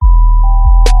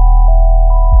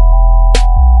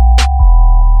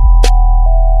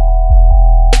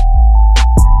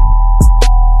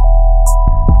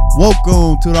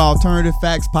to the Alternative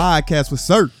Facts Podcast with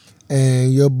Sir.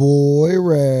 And your boy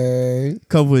Ray.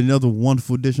 Cover with another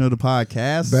wonderful edition of the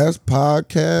podcast. Best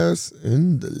podcast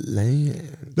in the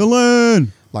land. The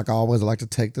land. Like I always, I like to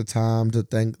take the time to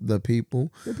thank the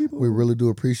people. We really do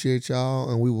appreciate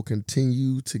y'all, and we will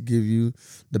continue to give you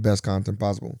the best content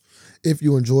possible. If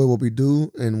you enjoy what we do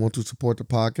and want to support the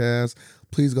podcast,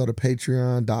 please go to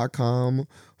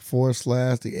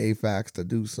patreon.com/the-AFACS to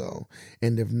do so.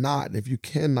 And if you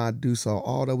cannot do so,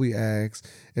 all that we ask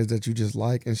is that you just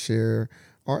like and share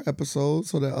our episodes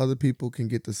so that other people can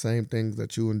get the same things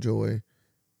that you enjoy.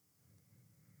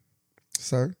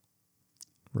 Sir?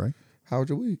 Right. How was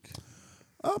your week?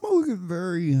 My week is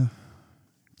very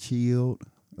chilled.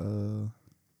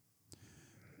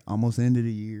 Almost end of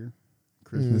the year.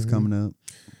 Christmas coming up.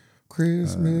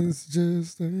 Christmas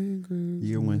just ain't Christmas.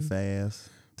 Year went fast.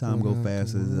 Time go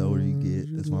faster the older you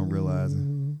get. That's what I'm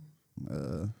realizing.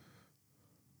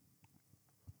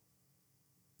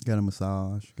 Got a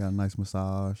massage. Got a nice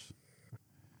massage.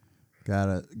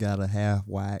 Got a half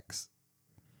wax.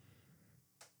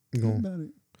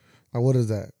 Like, what is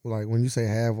that? Like when you say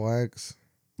half wax?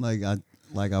 I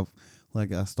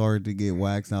started to get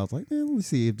waxed and I was like, man, let me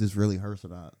see if this really hurts or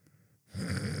not.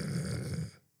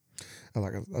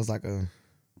 That's like a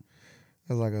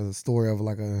story of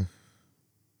like a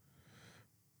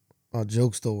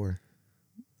joke story.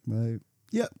 Right.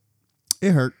 Yep.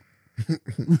 It hurt.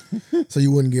 So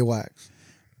you wouldn't get waxed?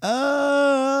 When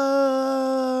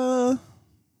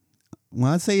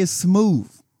I say it's smooth,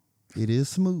 it is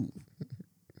smooth.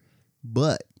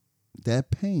 But that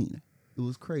pain, it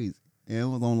was crazy. And it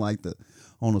was on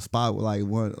the spot with it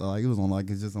was on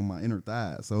it's just on my inner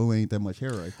thigh. So it ain't that much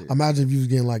hair right there. Imagine if you was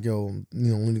getting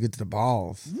when you get to the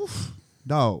balls.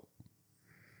 Dog.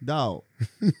 You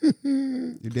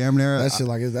damn near. That shit sound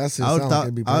like it'd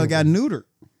be painful. I got neutered.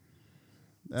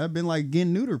 I've been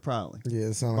getting neutered probably. Yeah,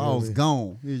 it sounds like balls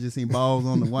gone. You just seen balls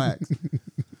on the wax.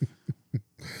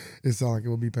 It sounds like it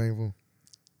would be painful.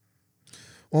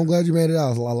 Well, I'm glad you made it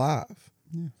out alive.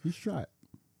 Yeah, you should try it.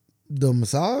 The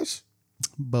massage?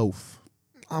 Both.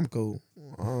 I'm cool.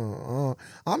 I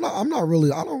don't really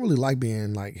like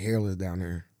being hairless down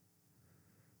there.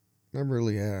 Never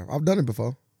really have. I've done it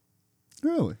before.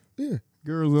 Really? Yeah.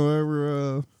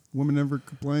 Girls women ever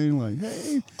complain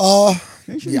hey,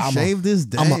 they should shave this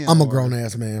down. I'm a grown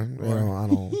ass man. I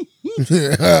don't.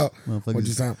 What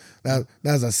you sound?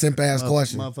 That's a simp ass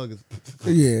question. Motherfuckers.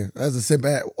 Yeah, that's a simp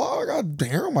ass. Well, I got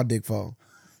hair on my dick for.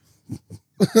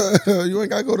 You ain't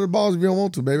gotta go to the balls if you don't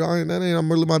want to, baby. That ain't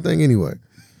really my thing anyway.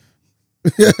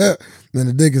 Then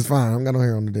the dick is fine. I don't got no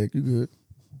hair on the dick. You good?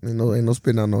 Ain't no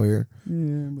spitting out no hair.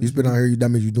 Yeah, you spit out hair, that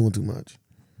means you doing too much.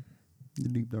 You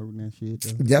deep throating that shit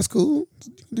though. That's cool.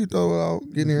 You throw it out,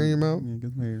 getting hair in your mouth. Yeah,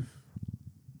 get some hair. Get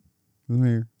some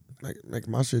hair. Make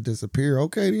my shit disappear.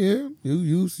 Okay, then.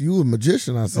 You a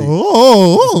magician, I see.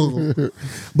 Oh.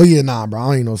 But yeah, nah, bro.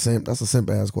 I ain't no simp. That's a simp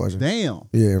ass question. Damn.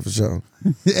 Yeah, for sure.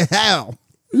 How?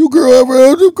 You girl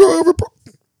ever,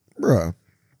 bruh.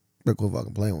 Better quit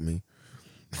fucking playing with me.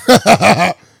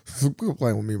 Quit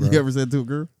playing with me, bro. You ever said to a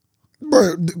girl?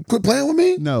 Bro, quit playing with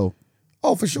me? No.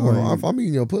 Oh, for sure. If I'm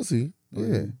eating your pussy,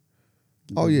 yeah.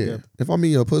 Oh, yeah. If I'm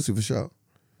eating your pussy, for sure.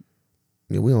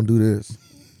 Yeah, we don't do this.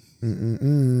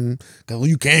 Because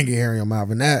you can get hair in your mouth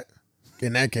in that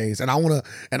case. And I wanna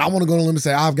go to the limit and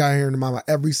say I've got hair in my mouth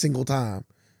every single time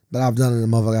that I've done it. The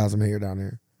motherfucker got some hair down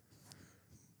there.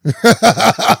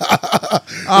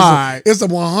 Alright. It's a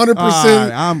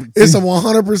 100%. It's a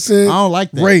 100%. I don't like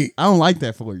that rate. I don't like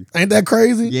that for you. Ain't that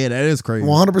crazy? Yeah, that is crazy.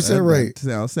 100% rate.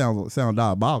 Sound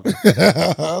diabolical.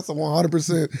 That's a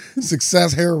 100%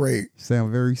 success hair rate.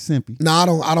 Sound very simpy.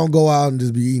 No, I don't go out and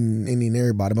just be eating any and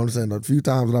everybody. But I'm saying a few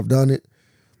times that I've done it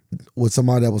with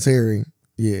somebody that was hairy.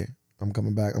 Yeah, I'm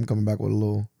coming back. I'm coming back with a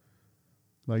little.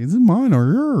 Is it mine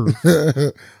or yours?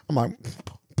 I'm like,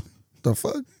 the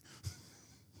fuck?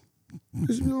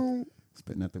 You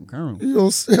spitting at them kernels. You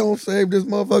don't save this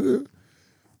motherfucker.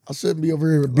 I shouldn't be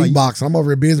over here beatboxing. I'm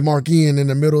over here Bismarckian in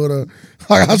the middle of the.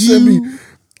 I shouldn't be.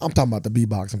 I'm talking about the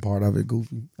beatboxing part of it,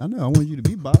 Goofy. I know. I want you to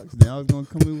beatbox. Then I was gonna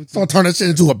come in with. So I turn that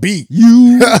shit into a beat.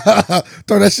 You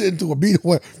turn that shit into a beat.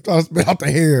 Trying to spit out the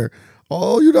hair.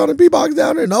 Oh, you done a beatbox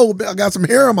down there? No, I got some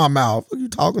hair in my mouth. What are you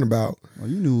talking about? Well,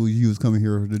 you knew what you was coming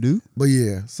here to do. But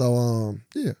yeah, so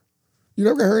yeah, you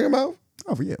never got hair in your mouth?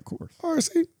 Oh yeah, of course.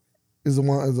 RC is the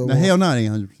one. The hell not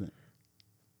ain't 100%. I'm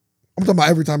talking about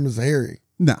every time it's hairy.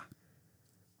 Nah.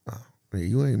 Oh, maybe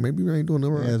you ain't doing the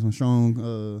right. Yeah, some strong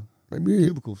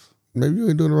cubicles. Maybe you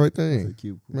ain't doing the right thing.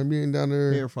 Cubicles. Maybe you ain't down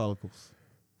there. Hair follicles.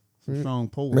 Some strong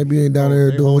poles. Maybe you ain't down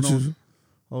there doing what you.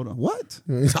 Hold on. What?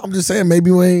 I'm just saying.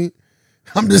 Maybe you ain't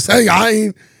I'm just saying, I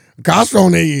ain't how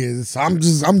strong they is. I'm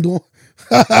doing.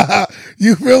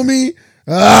 You feel me?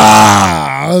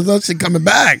 That shit coming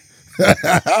back.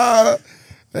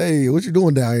 Hey, what you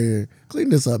doing down here? Clean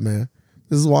this up, man.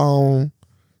 This is why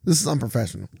this is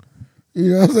unprofessional.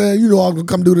 You know what I'm saying? You know I'm gonna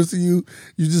come do this to you.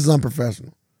 You just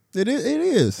unprofessional. It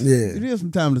is. Yeah. It is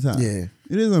from time to time. Yeah.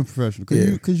 It is unprofessional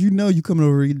because you know you coming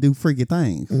over here to do freaky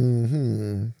things.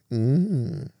 Mm-hmm.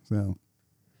 Mm-hmm. So,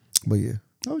 But yeah,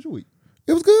 how was your week?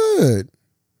 it was good.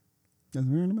 That's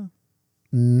hearing about.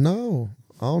 No,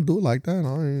 I don't do it like that.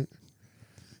 I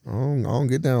don't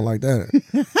get down like that.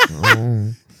 I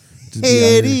don't just be out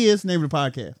Hey, it here- is name of the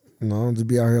podcast. No, I don't just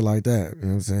be out here like that. You know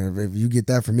what I'm saying? If you get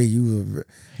that from me, you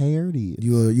Here it is.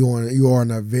 you are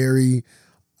in a very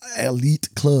elite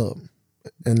club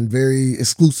and very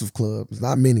exclusive club. It's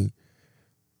not many.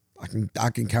 I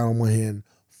can count on one hand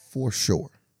for sure.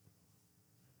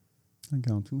 I can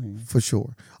count 2 hands. For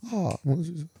sure. Oh, I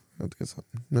have to get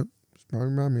something. Nope. Just probably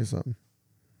remind me of something.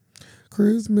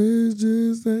 Christmas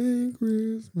just ain't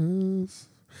Christmas.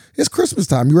 It's Christmas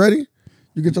time. You ready?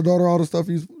 You get your daughter all the stuff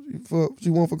she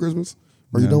want for Christmas?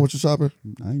 Are you No. done with your shopping?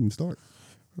 I didn't even start.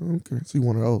 Okay. So you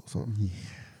one of those,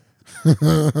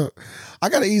 huh? I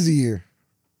got an easy year.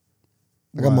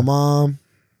 I got Why? my mom.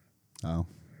 Oh.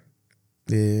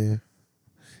 Yeah.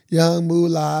 Young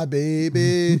Moolah,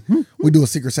 baby. We do a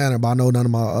Secret Santa, but I know none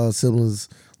of my siblings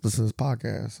listen to this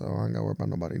podcast, so I ain't got to worry about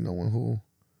nobody knowing who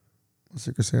my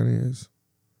Secret Santa is.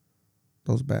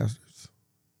 Those bastards.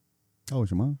 Oh,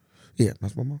 it's your mom? Yeah,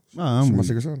 that's my mom. Oh, I'm She's my weak.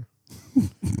 Secret Santa.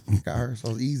 Got her,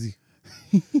 so it's easy.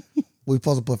 We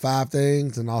supposed to put 5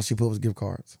 things, and all she put was gift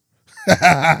cards.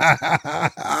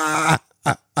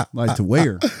 Like to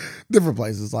where? Different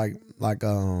places, like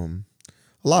a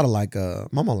lot of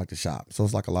my mom like to shop, so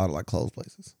it's like a lot of like clothes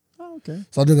places. Oh, okay.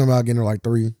 So I'm thinking about getting her like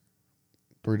three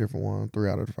different ones, 3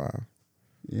 out of the 5.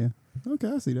 Yeah. Okay,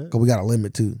 I see that. Cause we got a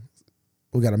limit too.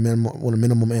 We got a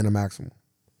minimum and a maximum.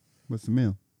 What's the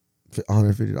min?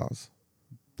 $150.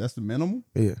 That's the minimum?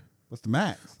 Yeah, What's the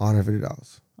max?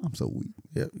 $150. I'm so weak.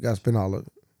 Yeah, you gotta spend all of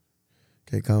it.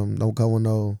 Don't come with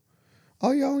no.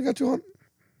 Oh, yeah, I only got 200.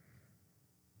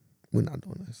 We're not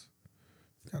doing this.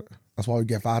 That's why we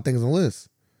get 5 things on the list,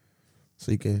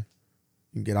 so you can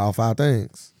get all 5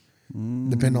 things.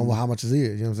 Depending on how much it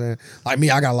is, you know what I'm saying? Like me,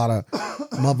 I got a lot of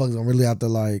motherfuckers I'm really out there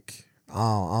like, I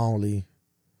only,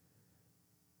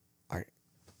 like,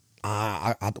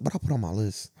 what I put on my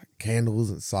list? Like candles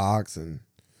and socks, and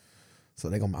so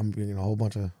I'm getting a whole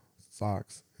bunch of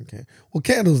socks. Okay. Well,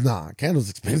 candles, candles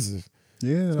expensive.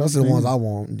 Yeah. Especially the ones I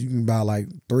want. You can buy like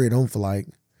 3 of them for like,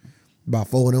 about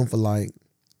 4 of them for like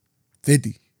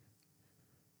 $50.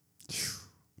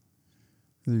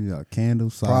 You got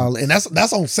candles, socks. Probably, and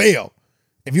that's on sale.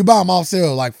 If you buy them off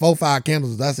sale, like 4-5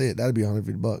 candles, that's it. That'd be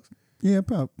 $150. Yeah,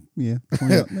 probably. Yeah.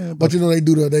 20, yeah, But you know they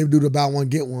do the buy one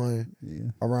get one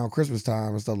yeah. around Christmas time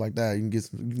and stuff like that. You can get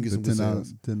some good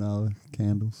sales. $10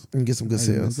 candles. You can get some good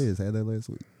sales. Had that last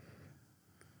week.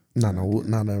 Not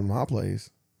in my place.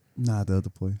 Nah, the other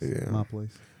place. Yeah. My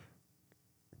place.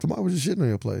 Somebody was just shitting on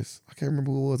your place. I can't remember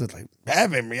who it was. It's like,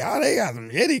 Evan, me, they got some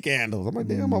shitty candles. I'm like,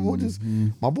 damn, my boy just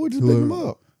bigged them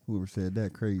up. Whoever said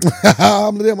that, crazy.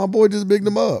 I'm like, damn, my boy just bigged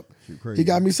them up. Shit crazy. He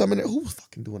got me some in there. Who was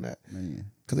fucking doing that? Man.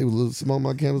 Because they was smoking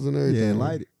my candles in there. Yeah,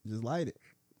 light it. Just light it.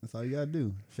 That's all you gotta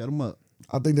do. Shut them up.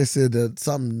 I think they said that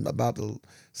something about the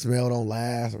smell don't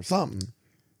last or something.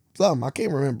 Something. I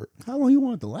can't remember. How long you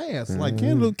want it to last? Like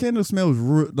candle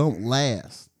smells don't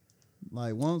last.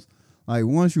 Like once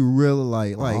you really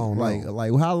like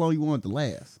how long you want it to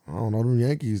last? I don't know. Them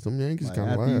Yankees Like kind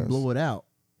of after you last. blow it out.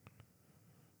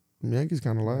 Them Yankees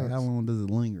kind of Like, last. how long does it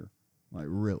linger? Like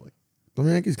really? Them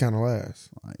Yankees kind of last.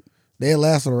 Like They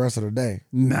last for the rest of the day.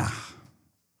 nah.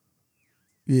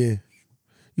 Yeah.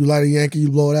 You light a Yankee, you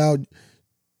blow it out.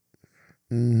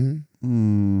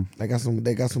 They got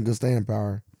some good staying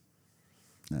power.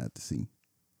 I have to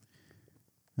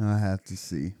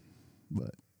see.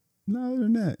 But no, other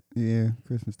than that, yeah,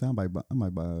 Christmas time, I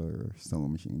might buy a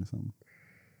sewing machine or something.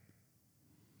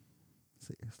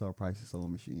 Start pricing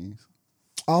sewing machines.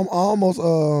 I'm almost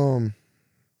done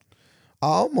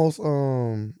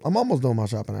my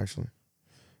shopping actually.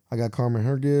 I got Carmen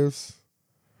her gifts.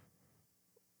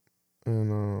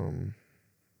 And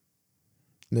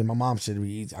then my mom shit be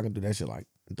easy. I can do that shit like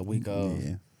the week of.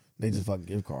 Yeah. They just fucking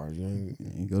gift cards. You know?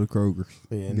 Yeah, go to Kroger's.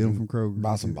 Yeah, Get them from Kroger's.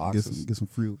 buy some boxes. Get some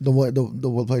fruit. The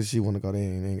what place she want to go? They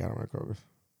ain't got them at Kroger's.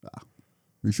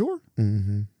 You sure?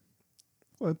 Mm-hmm.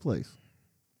 What place?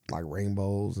 Like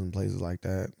Rainbows and places like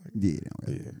that. Yeah.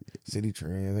 City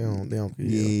Trend. They don't. Yeah,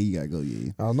 you gotta go.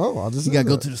 Yeah. I know. I just You gotta said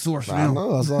go that. to the source for I them.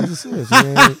 know. That's all I just said.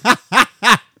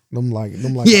 Them like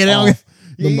Yeah, they off,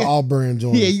 them yeah. the off-brand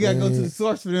joints. Yeah, you gotta go They to the ain't-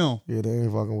 source for them. Yeah, they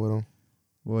ain't fucking with them.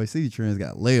 Boy, City Trends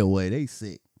got layaway. They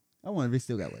sick. I wonder if they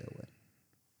still got layaway.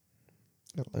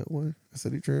 Got Lil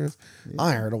City Trends. Yeah.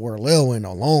 I ain't heard the word Lil in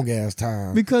a long ass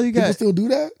time. Because you People got still do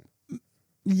that?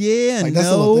 yeah, Like that's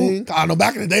still a no. thing? I know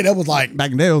back in the day that was like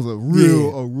Back in the day, it was a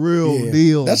real yeah.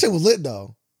 deal. That shit was lit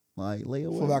though. like For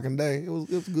layaway. back in the day, it was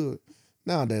good.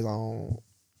 Nowadays I don't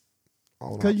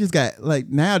Because know. you just got like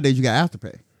nowadays you got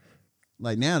afterpay.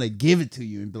 Like now they give it to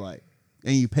you and be like,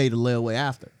 and you pay the layaway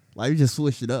after. Like you just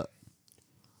switch it up.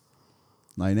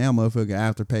 Like now, motherfucker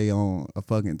afterpay on a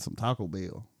fucking some Taco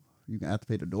Bell. You can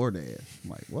afterpay the DoorDash. I'm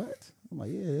like, what? I'm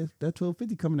like, yeah, that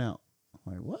 $12.50 coming out.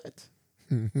 I'm like, what?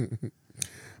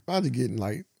 Imagine getting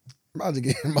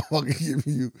motherfucker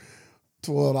giving you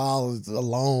 $12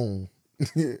 alone.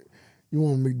 You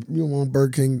want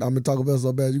Burger King? I'm gonna Taco Bell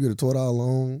so bad you get a $12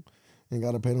 loan and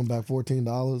gotta pay them back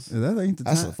 $14. That ain't the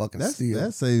That's time. a fucking That's, steal.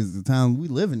 That saves the time we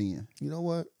living in. You know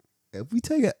what? If we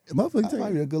take it, motherfucker, That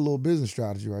might be a good little business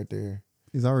strategy right there.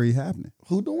 it's already happening.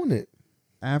 Who doing it?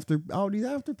 After all these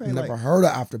afterpay, Never like, heard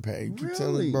of Afterpay. You keep Really?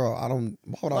 telling me, bro, I don't.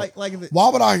 like if it, Why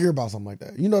would I hear about something like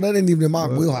that? You know, that ain't even in my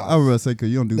wheelhouse. I was about to say because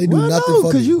you don't do. They do nothing for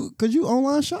because you. you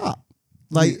online shop.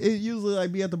 Like it usually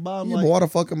like be at the bottom. Yeah, like but why the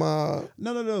fuck am I?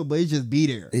 no, but it just be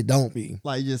there. It don't be.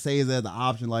 Like it just says as the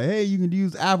option, like, hey, you can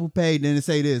use Apple Pay. Then it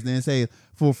say this. Then it say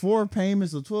for 4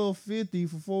 payments of $12.50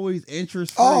 for 4 weeks,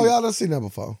 interest free. Oh, y'all done seen that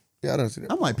before. Yeah, I done seen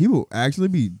that. I'm like, people actually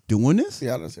be doing this,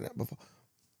 Yeah, I done seen that before.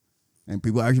 and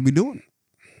people actually be doing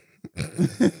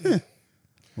it.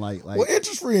 like, Well,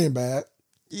 interest free ain't bad.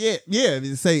 yeah.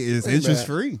 It say it's Ain't interest bad.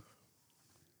 free.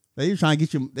 They just trying to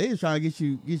get you. They just trying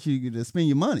to get you to spend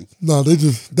your money. No, they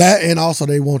just that, and also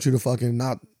they want you to fucking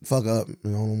not fuck up. You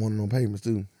don't want no payments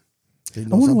too. You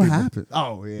know, I wonder some what people- happened.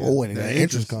 Oh yeah. Oh, wait, the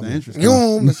interest coming. The interest You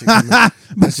coming. know, that shit coming. But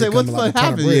That say shit what the coming like fuck a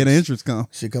ton of happened? Yeah, the bricks. interest come.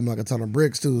 Shit coming like a ton of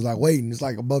bricks too. It's like waiting. It's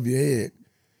like above your head.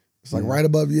 It's like Yeah. right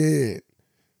above your head.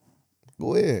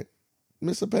 Go ahead,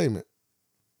 miss a payment.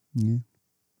 Yeah.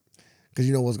 Cause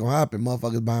you know what's gonna happen.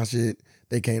 Motherfuckers buying shit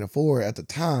they can't afford at the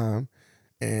time,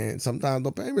 and sometimes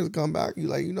the payments come back. You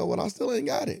like, you know what? I still ain't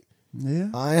got it. Yeah.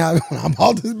 I ain't have it when I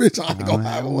bought this bitch. I ain't gonna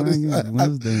have it when it's When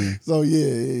it's done. So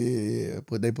yeah.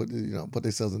 But they put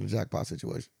themselves in the jackpot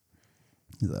situation.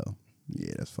 So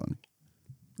yeah, that's funny.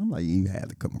 I'm like, you had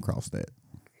to come across that.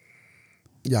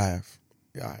 Yeah, I have.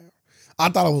 I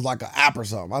thought it was like an app or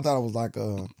something. I thought it was like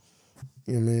a,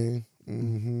 you know what I mean?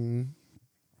 Mm-hmm.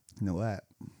 No app.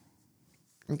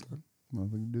 Okay.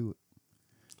 Motherfucker do it.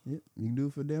 Yep. You can do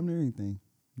it for damn near anything.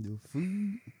 Do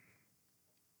food.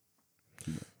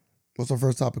 What's our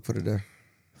first topic for today?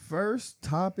 First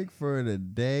topic for the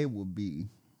day would be,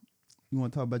 you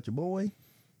want to talk about your boy?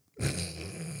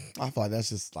 I feel like that's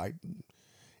just like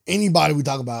anybody we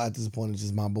talk about at this point is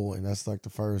just my boy. That's like the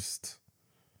first.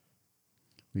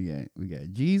 We got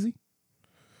Jeezy.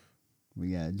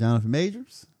 We got Jonathan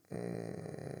Majors.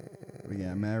 We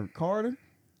got Maverick Carter.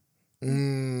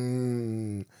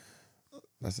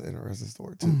 That's an interesting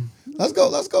story too. Let's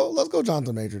go,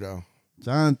 Jonathan Major though.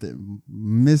 Jonathan,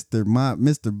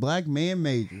 Mr. Black Man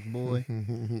Majors, boy.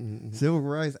 Civil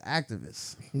rights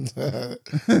activist.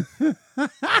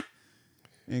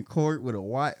 In court with a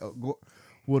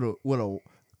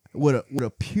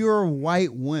pure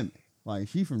white woman. Like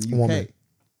she from the UK. Woman.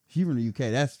 She from the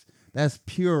UK. That's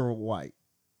pure white.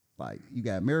 Like you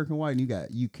got American white and you got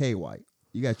UK white.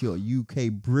 You got your UK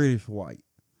British white.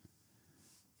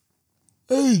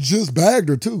 He just bagged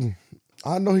her too.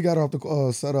 I know he got her off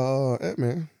the set of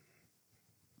Ant-Man.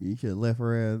 You should have left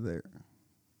her ass there.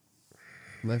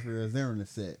 Left her ass there on the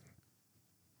set.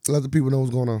 Let the people know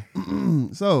what's going on.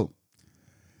 So,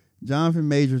 Jonathan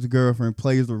Majors' girlfriend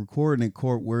plays the recording in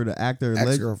court where the actor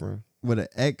Ex-girlfriend. with an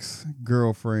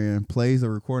ex-girlfriend plays a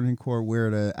recording in court where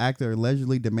the actor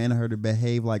allegedly demanded her to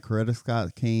behave like Coretta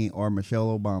Scott King or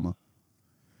Michelle Obama.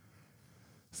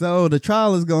 So the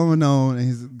trial is going on, and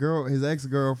his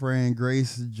ex-girlfriend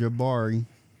Grace Jabari.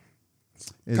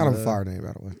 Is, Kind of a fire name,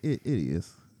 by the way. It is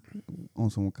on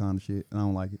some kind of shit. I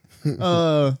don't like it.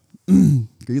 Cause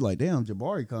you like, damn,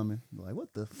 Jabari coming. You're like,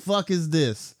 what the fuck is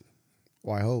this?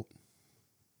 Why hope?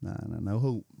 Nah, no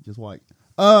hope, just white.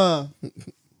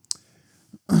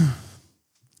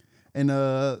 And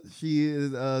she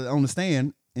is on the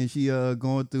stand, and she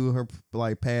going through her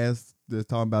like past,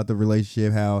 talking about the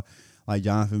relationship, how like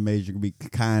Jonathan Major could be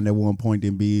kind at one point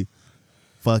and be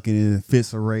fucking in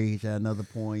fits of rage at another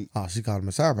point. Oh, she called him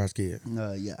a Sour Patch Kid.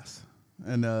 Yes,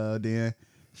 and then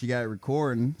she got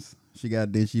recordings.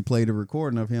 She played a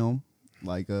recording of him,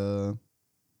 like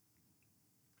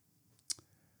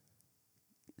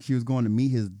she was going to meet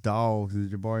his dogs. And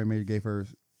Jabari Major gave her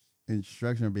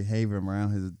instructional behavior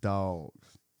around his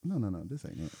dogs. No, this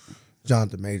ain't it.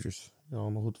 Jonathan Majors. I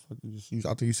don't know who the fuck you just used. I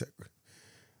think you said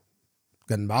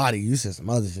Gun Body. You said some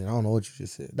other shit. I don't know what you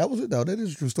just said. That was it though. That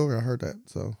is a true story. I heard that.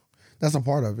 So that's a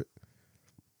part of it.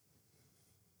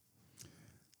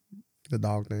 The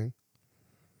dog thing.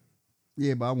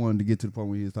 Yeah, but I wanted to get to the point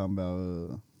where he was talking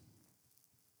about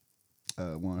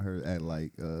wanted her to act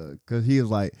like cause he was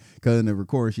like, cause in the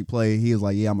recording she played, he was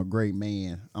like, yeah, I'm a great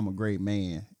man,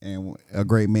 and a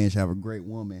great man should have a great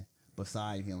woman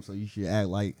beside him, so you should act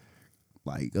like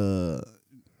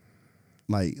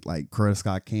Curtis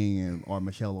Scott King or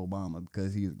Michelle Obama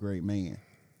because he's a great man.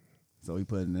 So he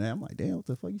put it in there. I'm like, damn, what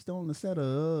the fuck you still on the set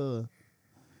of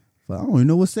I don't even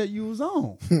know what set you was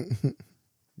on.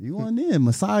 You on there,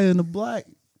 Messiah in the Black.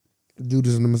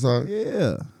 Judas and the Messiah.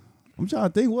 Yeah. I'm trying to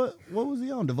think what was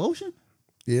he on? Devotion?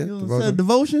 Yeah. He was on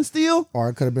Devotion still? Or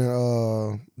it could have been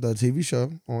the TV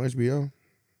show on HBO.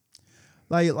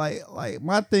 Like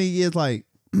my thing is like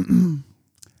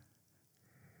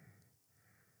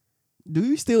do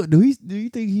you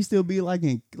think he still be like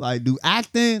in like do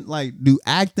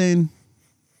acting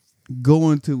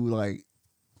go into like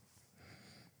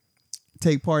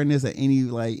take part in this at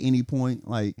any point,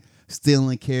 like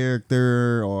stealing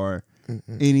character or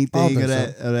anything of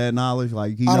that knowledge?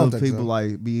 Like he knows people so.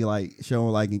 Like be like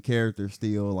showing like in character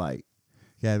still, like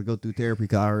he had to go through therapy.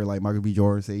 Cause I heard like Michael B.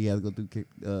 Jordan say he had to go through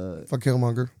for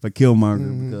Killmonger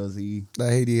because he the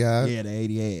hate he had. Yeah, the hate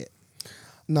he had.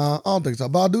 Nah, I don't think so.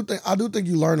 But I do think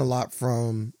you learn a lot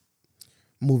from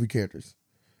movie characters.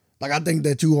 Like I think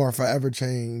that you are forever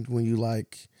changed when you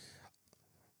like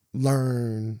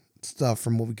learn stuff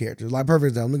from movie characters. Like perfect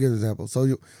example. Let me give you an example. So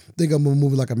you think of a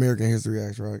movie like American History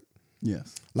X, right?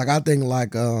 Yes. Like I think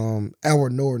like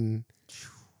Edward Norton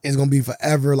is gonna be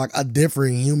forever like a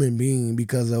different human being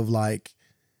because of like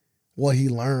what he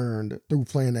learned through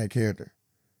playing that character.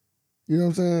 You know what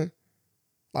I'm saying?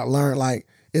 Like learn like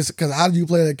it's because how do you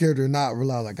play that character and not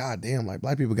realize like God damn like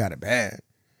black people got it bad.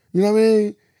 You know what I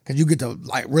mean? Because you get to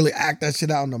like really act that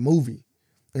shit out in the movie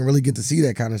and really get to see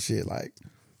that kind of shit. Like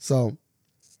so.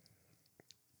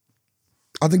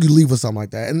 I think you leave with something like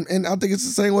that. And I think it's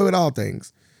the same way with all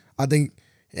things. I think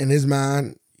in his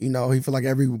mind, you know, he feel like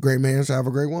every great man should have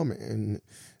a great woman.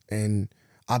 And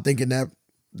I think in that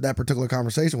particular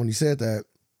conversation when he said that,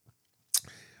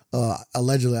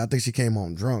 allegedly, I think she came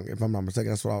home drunk. If I'm not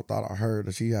mistaken, that's what I thought I heard.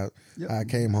 That she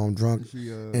came home drunk.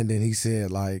 And then he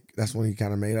said, like, that's when he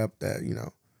kind of made up that, you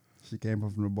know. She came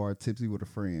home from the bar tipsy with a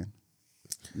friend.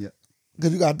 Yeah.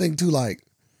 Because you got to think, too, like,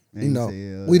 and you know,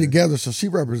 we together, so she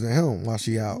represent him while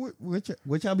she out.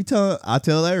 Which I be telling, I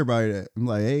tell everybody that. I'm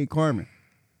like, hey, Carmen,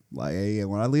 like, hey,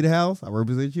 when I leave the house, I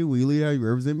represent you. When you leave the house, you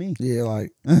represent me. Yeah,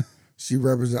 like, she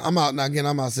represent. I'm out, now again,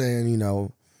 I'm not saying, you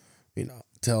know,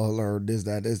 tell her this,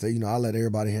 that. You know, I let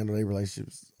everybody handle their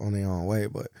relationships on their own way,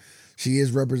 but she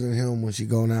is representing him when she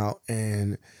going out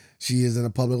and she is in a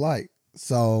public light.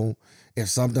 So if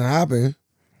something happened,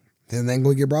 then they ain't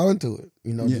going to get brought into it.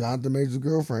 You know, Jonathan Majors'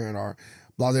 girlfriend or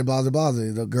blase,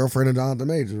 the girlfriend of Jonathan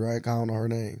Majors, right? I don't know her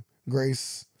name.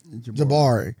 Grace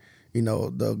Jabari. You know,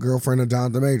 the girlfriend of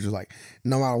Jonathan Majors. Like,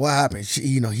 no matter what happens,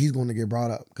 he's going to get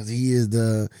brought up because he is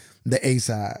the A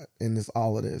side in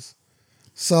all of this.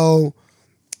 So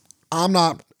I'm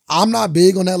not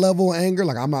big on that level of anger.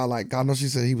 Like, I'm not like, I know she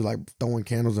said he was like throwing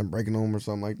candles and breaking them or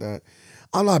something like that.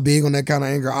 I'm not big on that kind of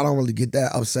anger. I don't really get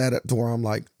that upset to where I'm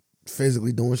like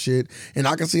physically doing shit. And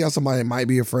I can see how somebody might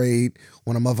be afraid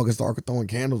when a motherfucker start throwing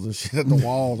candles and shit at the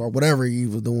walls or whatever he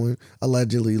was doing,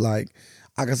 allegedly. Like,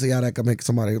 I can see how that could make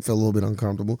somebody feel a little bit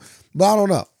uncomfortable. But I don't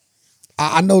know.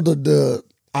 I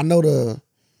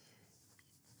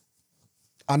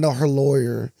know her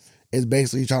lawyer is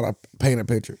basically trying to paint a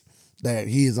picture that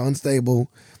he is unstable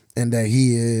and that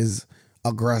he is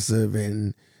aggressive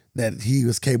and that he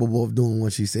was capable of doing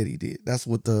what she said he did. That's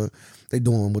what they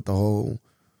doing with the whole.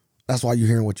 That's why you're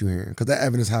hearing what you're hearing, because that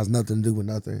evidence has nothing to do with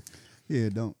nothing. Yeah,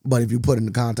 don't. But if you put it in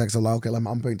the context of like, okay, I'm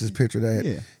painting this picture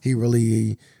that he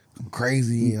really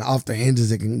crazy and off the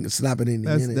hinges, it can snap it in.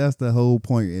 That's the whole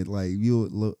point. It, like you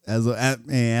look as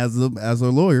a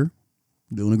lawyer,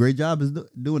 doing a great job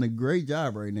doing a great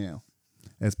job right now,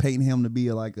 as painting him to be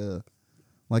like a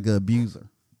abuser.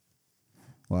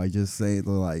 Like just say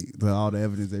like all the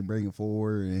evidence they bringing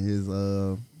forward and his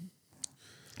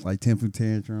like temper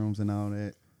tantrums and all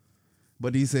that.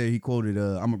 But he said, he quoted,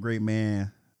 I'm a great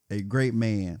man,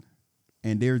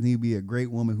 and there need to be a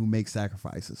great woman who makes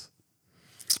sacrifices.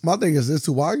 My thing is this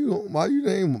too. Why you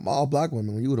name all black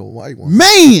women when you were the white one?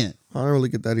 Man! I don't really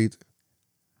get that either.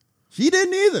 She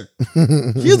didn't either.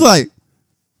 She's like,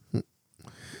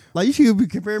 Like you should be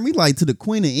comparing me like to the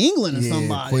Queen of England or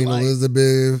somebody. Queen like,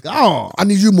 Elizabeth. Oh, I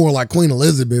need you more like Queen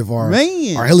Elizabeth or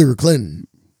Hillary Clinton.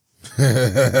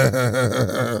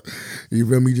 You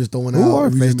feel me? Just throwing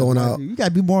out. You just throwing out. You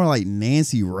gotta be more like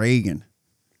Nancy Reagan.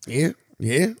 Yeah.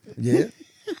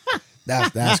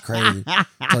 That's crazy.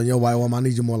 Telling your white woman, I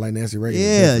need you more like Nancy Reagan.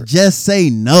 Yeah, just say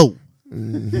no.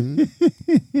 Mm-hmm.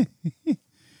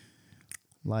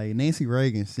 Like Nancy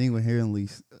Reagan single-handedly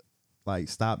like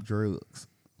stopped drugs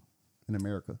in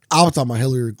America. I was talking about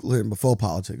Hillary Clinton before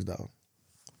politics, though.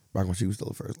 Back when she was still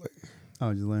the first lady. I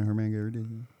was just letting her man get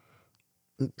ridiculous.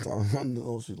 I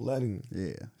know she's letting.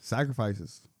 Yeah,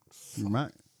 sacrifices. You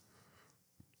might.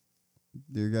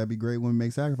 There gotta be great women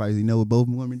make sacrifices. You know what both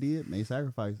women did? Made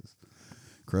sacrifices.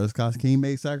 Cruz Cox King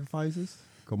made sacrifices.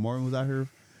 Kamora was out here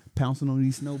pouncing on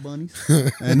these snow bunnies.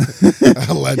 And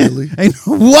allegedly. And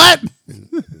what?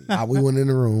 We went in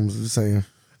the rooms. Just saying.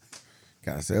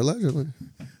 Gotta say allegedly.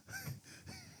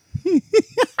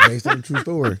 Based on a true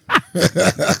story.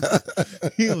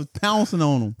 He was pouncing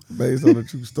on them. Based on a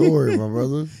true story, my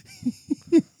brother.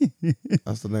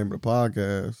 That's the name of the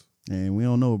podcast. And we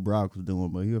don't know what Brock was doing,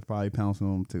 but he was probably pouncing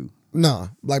on them too. Nah,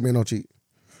 black men don't cheat.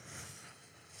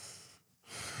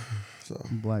 So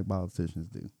black politicians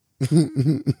do.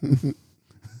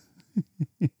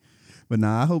 But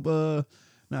nah, I hope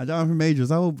Jonathan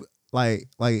Majors, I hope like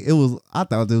it was, I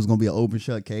thought there was gonna be an open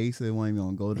shut case. It wasn't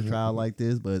even gonna go to trial like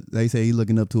this, but they say he's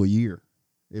looking up to a year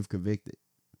if convicted.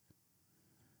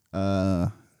 I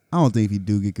don't think if he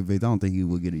do get convicted, I don't think he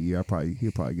will get a year.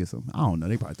 He'll probably get some. I don't know.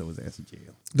 They probably throw his ass in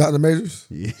jail. Dr. Majors?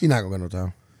 Yeah. He not gonna get no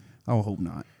time. I would hope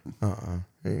not. He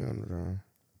ain't gonna no time.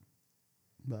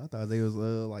 But I thought they was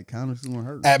like countersuing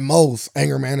her. At most,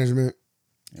 anger management.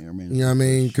 You know what I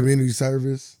mean? Community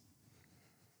service.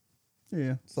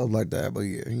 Yeah. Stuff like that. But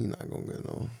yeah, he not gonna get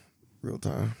no real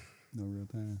time. No real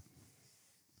time.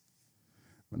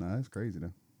 But nah, that's crazy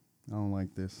though. I don't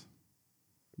like this.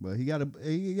 But he got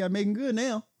making good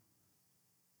now.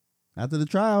 After the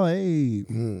trial, hey,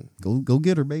 go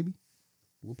get her, baby.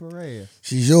 Whoop her ass.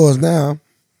 She's yours now.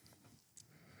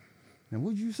 And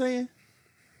what you saying?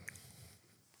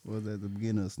 Was at the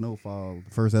beginning of Snowfall,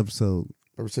 the first episode.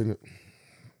 Never seen it.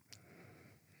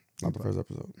 Not the first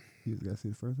episode. You got to see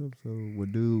the first episode.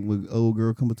 With old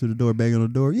girl coming to the door, banging on the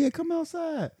door. Yeah, come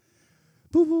outside.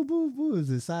 Boo, boo, boo, boo. Is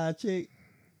his side chick.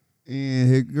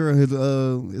 And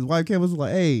his wife came was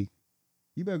like, hey,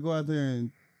 you better go out there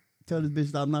and tell this bitch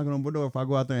stop knocking on my door if I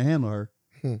go out there and handle her.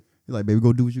 He's like, baby,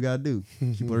 go do what you gotta do.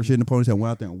 She put her shit in the ponytail,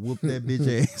 went out there and whooped that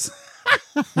bitch ass.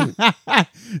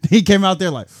 He came out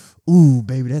there like, ooh,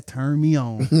 baby, that turned me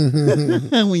on.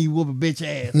 When you whoop a bitch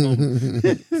ass.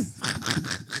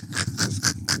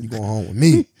 You going home with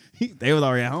me. They was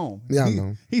already at home. Yeah, I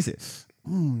know. He said,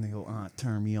 your aunt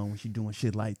turned me on when she doing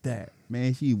shit like that.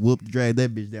 Man, she dragged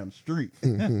that bitch down the street.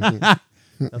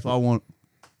 That's what I want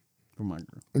from my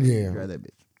girl. Yeah. Drag that bitch.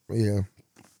 Yeah.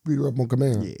 Beat her up on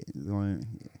command. Yeah.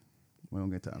 We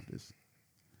don't get time for this.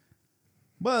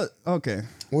 But, okay.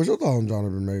 What's your thought on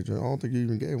Jonathan Major? I don't think you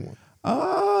even gave one.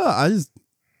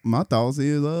 My thoughts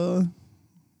is, don't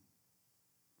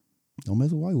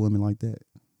mess with white women like that.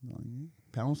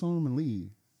 Pounce on them and leave.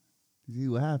 See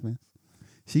what happens.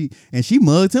 She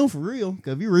mugged him for real.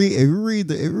 Cause if you read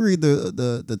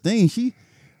the thing, she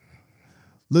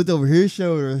looked over his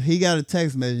shoulder. He got a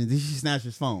text message. Then she snatched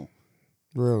his phone.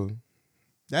 Really?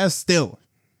 That's stealing.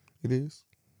 It is.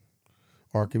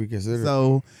 Or can be considered.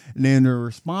 So then the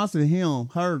response to him,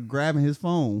 her grabbing his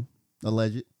phone,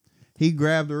 alleged, he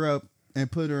grabbed her up and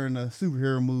put her in a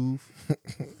superhero move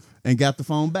and got the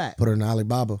phone back. Put her in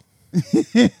Alibaba.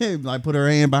 Like put her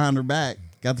hand behind her back,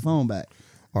 got the phone back.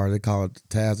 Or they call it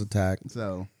Taz attack.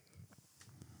 So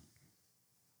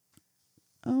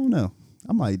I don't know.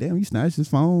 I'm like, damn, you snatched his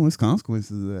phone. There's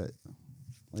consequences of that.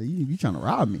 Like you trying to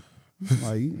rob me?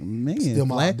 Like, man, Steal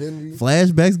my identity.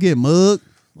 Flashbacks, get mugged.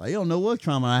 Like you don't know what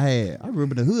trauma I had. I grew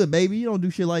up in the hood, baby. You don't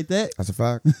do shit like that. That's a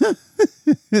fact.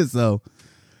 So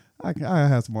I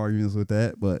have some arguments with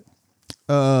that, but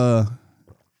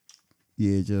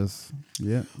yeah.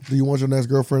 Do you want your next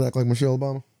girlfriend to act like Michelle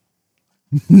Obama?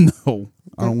 No,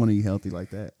 I don't want to eat healthy like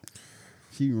that.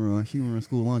 She run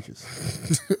school lunches.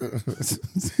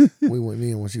 We went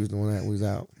in when she was doing that. We was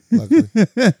out. Luckily.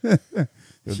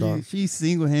 She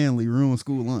single-handedly ruined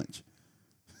school lunch.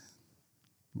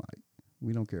 Like,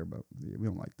 we don't care about it. We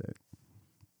don't like that.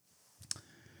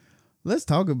 Let's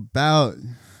talk about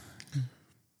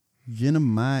Jenna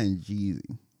Mai and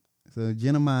Jeezy. So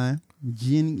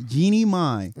Jeannie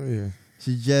Mai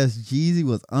suggests Jeezy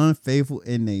was unfaithful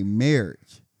in a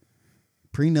marriage.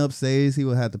 Prenup says he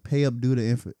will have to pay up due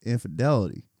to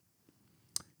infidelity.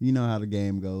 you know how the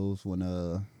game goes when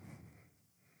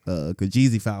cause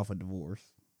Jeezy filed for divorce,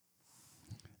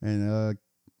 and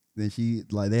then she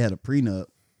like they had a prenup,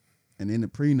 and in the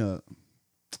prenup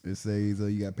it says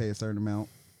you gotta pay a certain amount.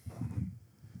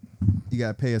 You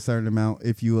gotta pay a certain amount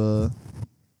if you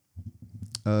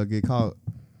get caught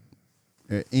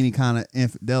any kind of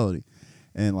infidelity,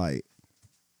 and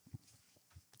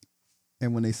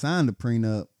when they signed the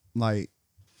prenup, like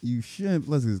you shouldn't.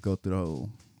 Let's just go through the whole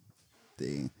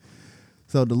thing.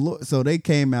 So they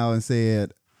came out and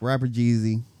said rapper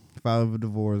Jeezy filed for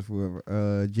divorce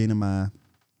with Gina Mai,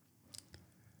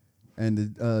 and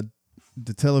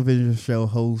the television show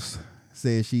host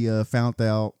said she found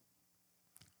out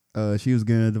she was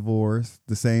getting a divorce at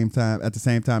the same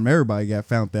time everybody got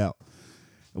found out.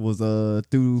 It was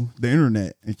through the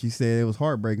internet, and she said it was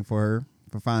heartbreaking for her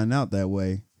for finding out that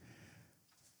way.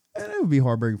 And it would be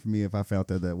heartbreaking for me if I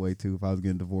found out that way too, if I was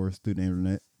getting divorced through the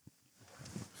internet.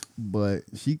 But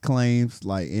she claims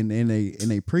like in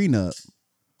a prenup,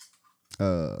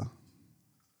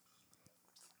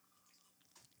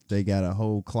 they got a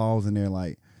whole clause in there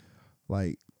like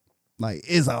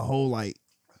it's a whole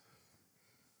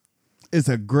it's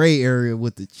a gray area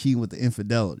with the cheating with the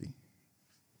infidelity.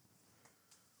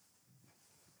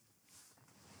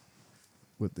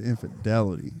 With the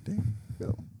infidelity. There you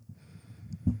go.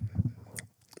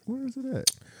 Where is it at?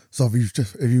 So if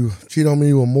you cheat on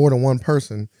me with more than one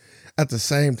person at the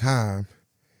same time,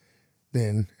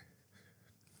 then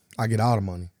I get all the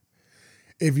money.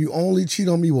 If you only cheat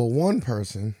on me with one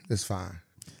person, it's fine.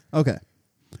 Okay.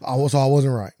 So I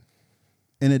wasn't right.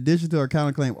 In addition to her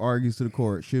counterclaim argues to the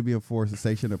court, should be enforced a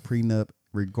section of prenup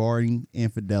regarding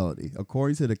infidelity.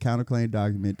 According to the counterclaim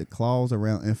document, the clause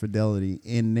around infidelity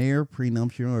in their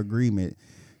prenuptial agreement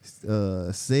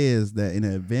says that in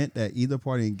the event that either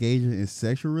party engages in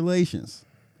sexual relations,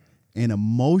 an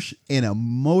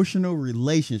emotional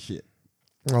relationship,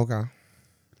 okay,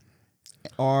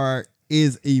 or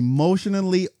is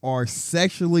emotionally or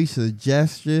sexually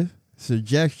suggestive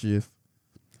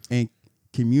and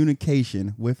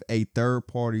communication with a third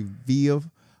party via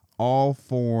all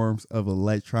forms of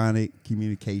electronic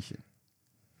communication.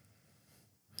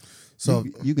 So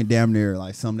you can damn near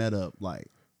like sum that up like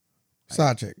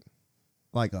side check.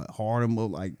 Like a heart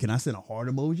emoji. Like, can I send a heart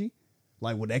emoji?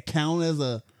 Like, would that count as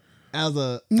a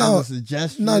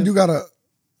suggestion? No, you gotta.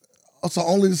 So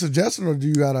only the suggestion, or do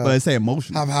you gotta? But it say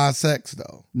emotional. Have high sex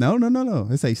though. No.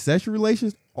 It say sexual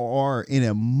relations or an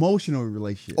emotional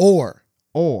relationship. Or.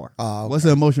 Okay. What's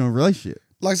an emotional relationship?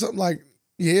 Like something like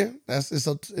it's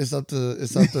up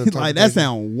to like that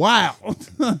sound wild.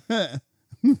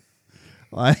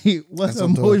 Like what's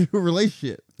an emotional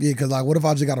relationship? Yeah, because like what if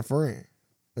I just got a friend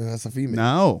and that's a female?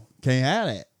 No, can't have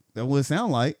that. That's what it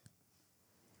sound like.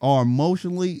 Or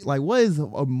emotionally, like what is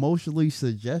emotionally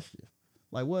suggestive?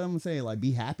 Like what I'm saying, like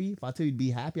be happy. If I tell you to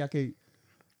be happy,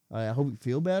 I hope you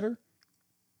feel better.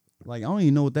 Like I don't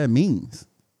even know what that means.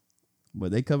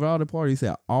 But they covered all the parties.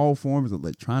 Said all forms of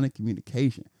electronic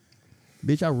communication.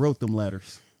 Bitch, I wrote them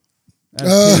letters.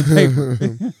 That's paper.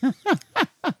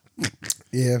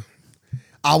 Yeah.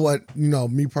 I would,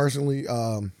 me personally,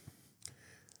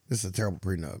 this is a terrible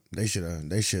prenup. They should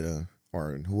have,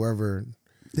 or whoever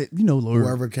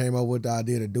whoever came up with the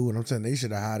idea to do it, I'm saying they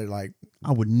should have had it like.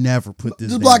 I would never put this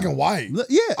just black and white.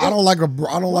 Yeah. I don't like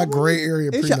gray area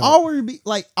prenup. It should always be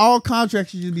like all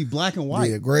contracts should just be black and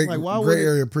white. Yeah, gray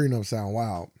area prenup sound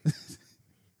wild.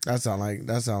 That sound like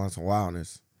some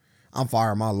wildness. I'm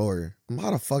firing my lawyer. How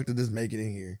the fuck did this make it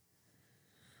in here?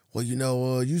 Well, you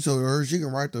told her she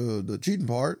can write the cheating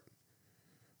part.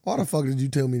 Why the fuck did you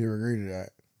tell me to agree to that?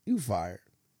 You fired.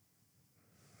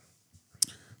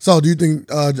 So, do you think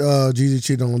Jeezy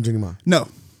cheated on Gina Mai? No.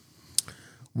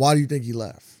 Why do you think he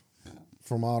left?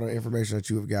 From all the information that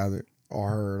you have gathered or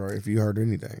heard, or if you heard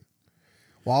anything,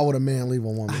 why would a man leave a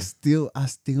woman? I still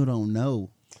don't know.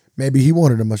 Maybe he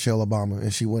wanted a Michelle Obama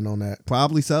and she went on that.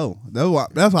 Probably so. That's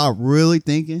what I'm really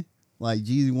thinking. Like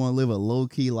Jeezy want to live a low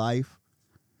key life,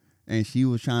 and she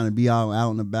was trying to be all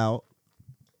out and about.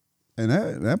 And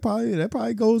that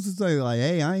probably goes to say like,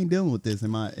 hey, I ain't dealing with this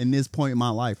in this point in my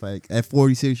life. Like at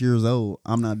 46 years old,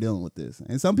 I'm not dealing with this.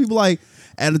 And some people like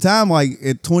at the time,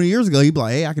 like 20 years ago, he'd be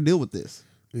like, hey, I can deal with this.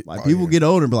 Like people get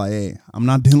older and be like, hey, I'm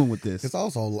not dealing with this. It's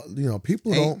also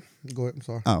people don't go ahead. I'm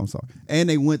sorry. Oh, I'm sorry. And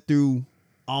they went through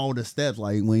all the steps.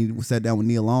 Like when he sat down with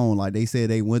Neil Long, like they said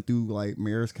they went through like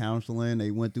marriage counseling. They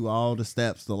went through all the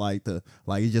steps to like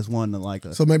he just wanted to like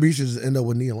a. So maybe you should just end up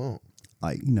with Neil Long.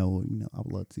 Like I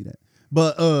would love to see that.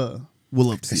 But we'll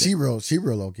love to see that. She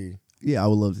real low key. Yeah, I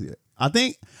would love to see that. I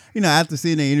think after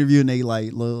seeing the interview and they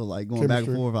like going back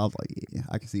and forth, I was like, yeah,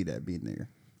 I can see that being there.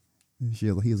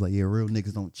 He was like, yeah, real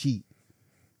niggas don't cheat.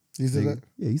 You said that?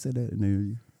 Yeah, he said that in the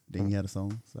interview. Then he had a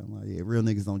song. So I'm like, yeah, real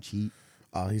niggas don't cheat.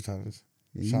 Oh, he's trying to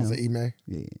Yeah, shout out to Ime.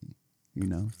 Yeah.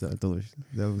 So I thought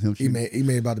that was him shooting.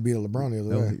 Ime about to beat LeBron the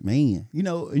other day. Man.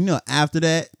 After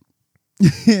that,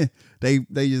 they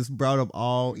just brought up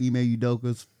all Ime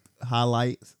Udoka's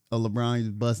highlights of LeBron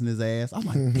just busting his ass. I'm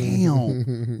like,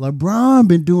 damn, LeBron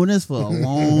been doing this for a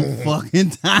long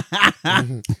fucking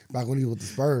time. Back when he was with the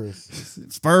Spurs.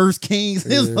 Spurs Kings.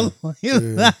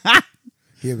 Yeah.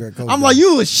 He a great coach. I'm like,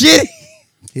 you a shitty.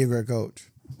 He a great coach.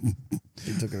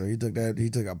 He took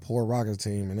a poor Rockets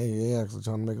team and they actually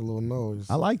trying to make a little noise.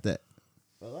 I like that.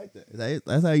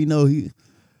 That's how you know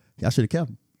I should have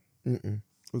kept him.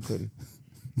 We couldn't.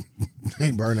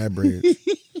 He burned that bridge.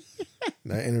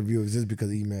 That interview exists because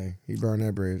of Ime. He burned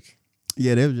that bridge.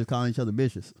 Yeah, they were just calling each other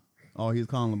bitches. Oh, he was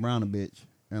calling LeBron a bitch.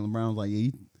 And LeBron was like,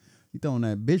 yeah, you throwing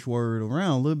that bitch word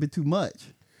around a little bit too much.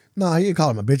 Nah, he didn't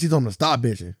call him a bitch. He told him to stop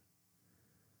bitching.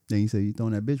 Then he said, you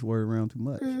throwing that bitch word around too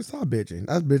much. Yeah, stop bitching.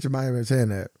 That's bitching might have been saying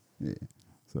that. Yeah.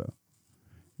 So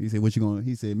he said, what you gonna?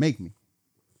 He said, make me.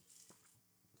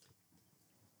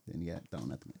 Then he got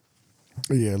thrown at the man.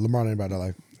 Yeah, LeBron ain't about that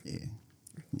life. Yeah,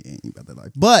 ain't about that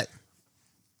life. But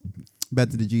back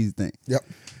to the Jeezy thing. Yep.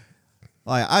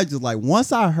 Like I just like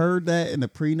once I heard that in the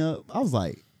prenup, I'm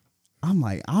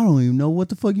like, I don't even know what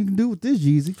the fuck you can do with this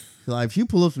Jeezy. Like if you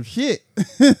pull up some shit,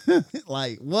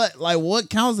 like what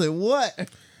counts as what?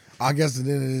 I guess then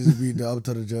it is be up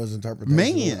to the judge's interpretation.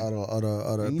 Man, of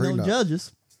the ain't prenup. no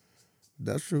judges.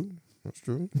 That's true.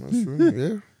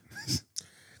 Yeah.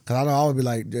 Cause I know I would be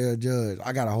like, yeah, judge,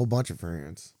 I got a whole bunch of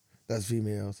friends that's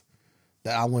females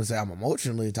that I wouldn't say I'm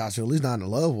emotionally attached to, at least not in a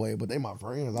love way, but they my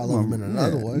friends. I love them in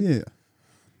another way. Yeah.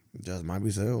 Judge might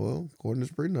be saying, well, according to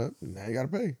this prenup, now you gotta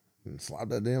pay. And slap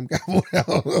that damn cowboy out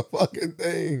on the fucking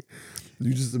thing.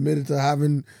 You just admitted to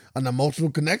having an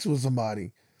emotional connection with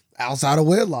somebody outside of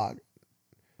wedlock.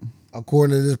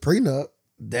 According to this prenup,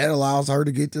 that allows her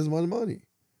to get this much money.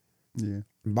 Yeah.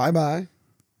 Bye-bye.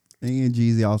 And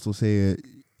Jeezy also said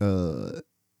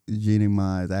Jeannie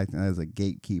Mai is acting as a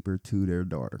gatekeeper to their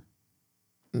daughter.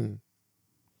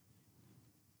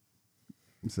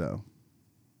 So,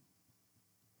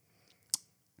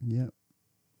 yep.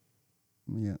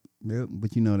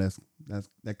 But you know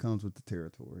that comes with the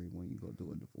territory when you go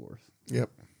do a divorce. Yep.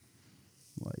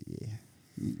 Like, yeah,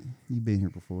 you been here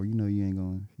before. You know you ain't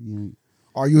going.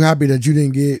 Are you happy that you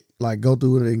didn't go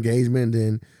through an engagement and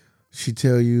then she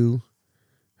tell you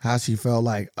how she felt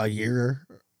like a year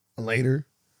later,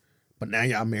 but now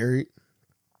y'all married?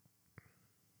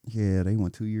 Yeah, they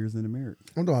went 2 years into marriage.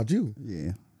 I'm talking about you.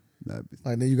 Yeah.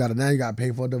 Like then you gotta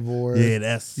pay for a divorce. Yeah,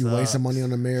 that's you wasting money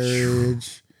on the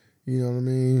marriage. You know what I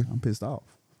mean? I'm pissed off.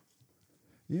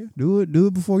 Yeah, do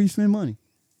it before you spend money.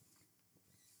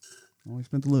 Only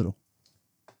spent a little.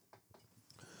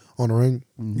 On the ring?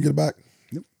 Mm-hmm. You get it back?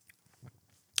 Yep.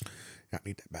 I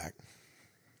need that back.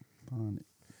 Pawn it.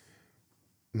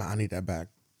 Nah, I need that back.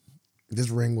 This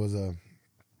ring was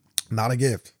not a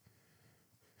gift.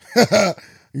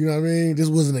 You know what I mean? This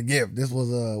wasn't a gift. This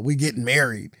was we getting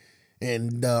married.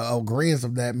 And the agreement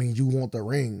of that means you want the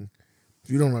ring. If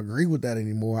you don't agree with that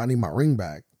anymore, I need my ring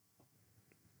back.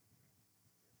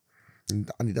 And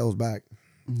I need those back.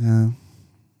 No.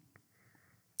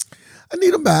 I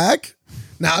need them back.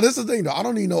 Now, this is the thing, though. I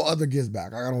don't need no other gifts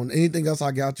back. I don't anything else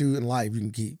I got you in life you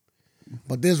can keep.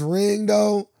 But this ring,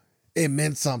 though, it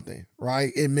meant something,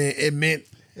 right? It meant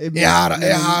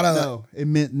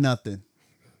nothing.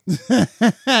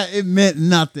 It meant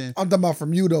nothing. I'm talking about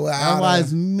from you, though. That's why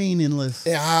it's meaningless.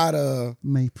 It had a...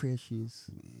 May precious.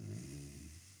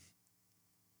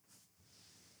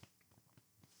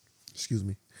 Excuse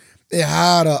me. It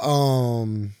had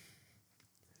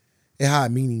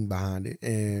meaning behind it.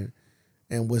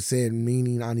 And what said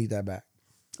meaning, I need that back.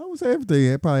 I would say everything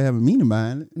it probably have a meaning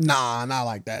behind it. Nah, not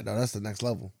like that, though. That's the next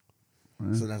level.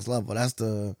 That's the next level. That's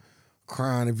the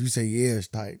crying if you say yes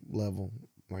type level.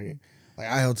 Like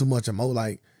I held too much emotion.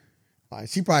 Like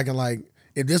she probably can like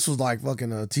if this was like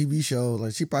fucking a TV show,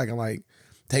 like she probably can like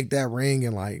take that ring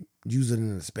and like use it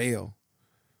in a spell.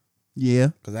 Yeah,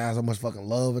 because I have so much fucking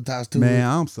love attached to it. Man,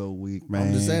 I'm so weak, man.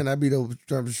 I'm just saying that'd be the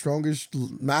strongest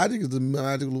magic. Is the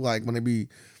magic like when they be,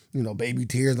 baby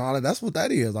tears and all that. That's what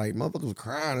that is. Like motherfuckers was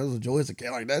crying. It was a joyous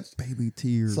kid like that. Baby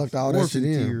tears. Sucked all that shit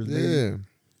in. Tears, yeah. Baby.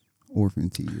 Orphan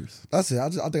tears. That's it. I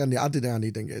think I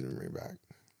need the engagement ring back.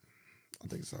 I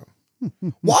think so.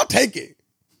 Well, I'll take it.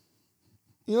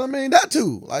 You know what I mean? That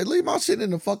too. Like leave my shit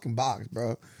in the fucking box,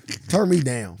 bro. Turn me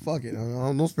down. Fuck it.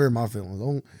 Don't spare my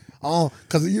feelings.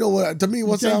 Because you know what? To me,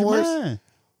 what sound worse?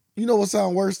 You know what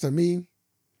sound worse to me?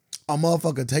 A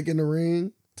motherfucker taking the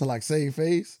ring to like save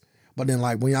face. But then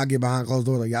like when y'all get behind closed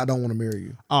doors, like y'all don't want to marry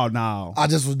you. Oh no. I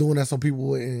just was doing that so people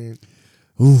wouldn't.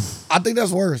 Oof. I think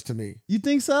that's worse to me. You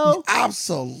think so?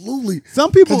 Absolutely.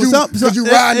 Some people, because you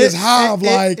ride this high of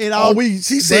like,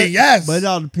 she said yes. But it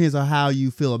all depends on how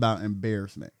you feel about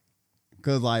embarrassment.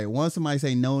 Because like once somebody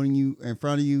say no to you in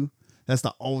front of you, that's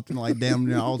the ultimate, like damn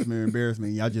near ultimate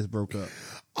embarrassment. Y'all just broke up.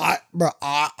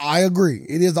 I agree.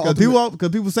 It is the ultimate. Because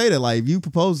people say that like if you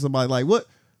propose to somebody, like what?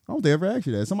 I don't think they ever ask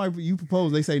you that. Somebody you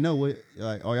propose, they say no. What?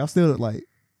 Like, are y'all still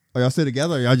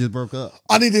together? Or y'all just broke up?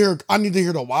 I need to hear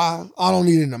the why. I don't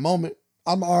need it in the moment.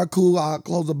 I'm all right, cool. I'll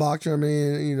close the box. I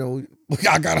mean, you know,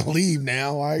 I gotta leave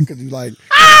now, all right? Because you like,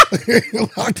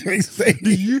 I can't say.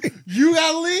 You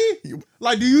gotta leave?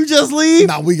 Like, do you just leave?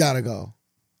 No, we gotta go.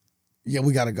 Yeah,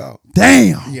 we gotta go.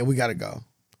 Damn. Yeah, we gotta go.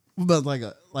 But like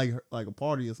a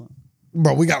party or something.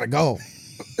 Bro, we gotta go.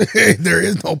 There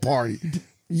is no party.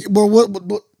 But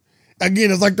what?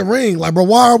 Again, it's like the ring. Like, bro,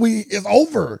 why are we? It's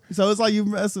over. So it's like you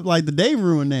mess with, like the day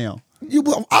ruined now.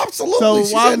 Absolutely.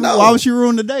 So why would she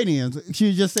ruin the day then? She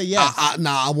would just say yes.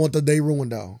 I want the day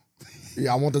ruined though.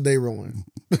 Yeah, I want the day ruined.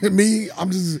 Me,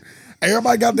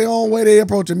 everybody got their own way they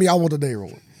approaching me. I want the day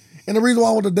ruined. And the reason why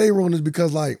I want the day ruined is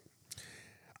because like,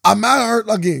 I'm mad at her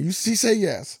again. She say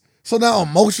yes. So now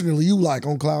emotionally, you like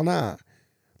on cloud nine.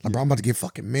 Like, bro, I'm about to get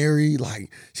fucking married.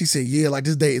 Like, she said, yeah, like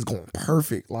this day is going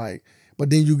perfect. Like, but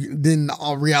then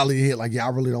reality hit. Like, yeah, I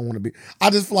really don't want to be.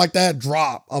 I just feel like that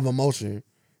drop of emotion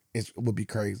would be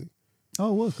crazy.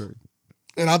 Oh, it was crazy.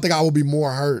 And I think I would be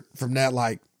more hurt from that,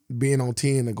 like being on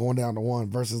 10 and going down to 1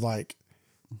 versus like,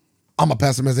 I'm a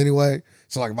pessimist anyway.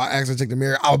 So like, if I actually take the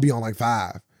mirror, I would be on like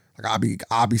 5. Like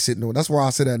I'll be sitting there. That's where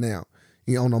I sit at now.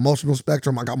 You know, on the emotional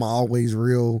spectrum, I got my always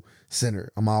real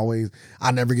center.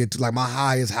 I never get to like my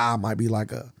highest high might be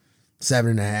like a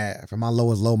 7.5, and my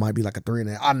lowest low might be like a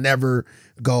 3.5. I never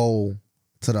go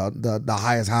to the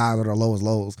highest highs or the lowest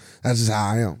lows. That's just how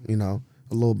I am. You know,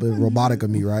 a little bit robotic of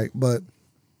me, right? But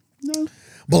no.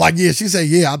 But like, yeah, she said,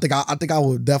 yeah. I think I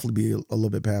would definitely be a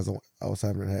little bit past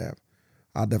 7.5.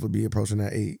 I'll definitely be approaching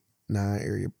that 8, 9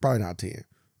 area. Probably not 10.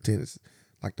 10 is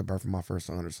like the birth of my first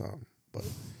son or something. But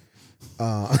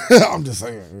I'm just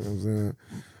saying. You know what I'm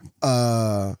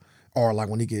saying? Or like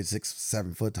when he gets 6,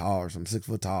 7 foot tall or some 6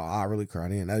 foot tall, I really cry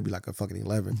in. That'd be like a fucking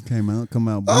 11. Come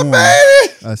out Oh, born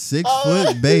baby! a 6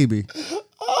 foot baby.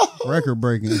 Record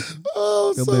breaking.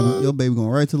 Oh, your baby going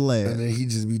right to the lab. And then he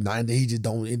just be 9. He just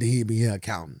don't. And then he'd be here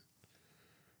accounting.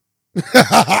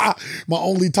 My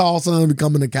only tall son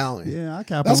become an accountant. Yeah, I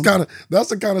cap. That's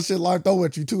the kind of shit life throw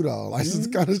at you too, though. Like that's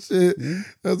the kind of shit. Yeah.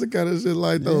 That's the kind of shit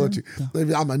life throw at you.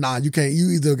 I'm like, nah, you can't. You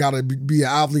either gotta be an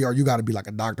athlete or you gotta be like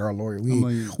a doctor or a lawyer.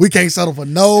 We can't settle for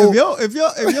no. If your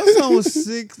son was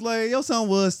 6, like your son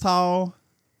was tall,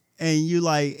 and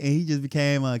he just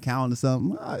became an accountant or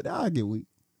something, I get weak.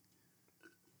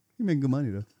 You make good money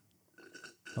though.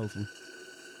 Hopefully.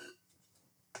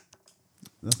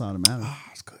 That's all that matters.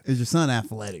 That's good. Is your son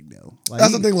athletic though? Like,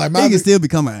 that's the thing. Like he can still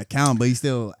become an accountant, but he's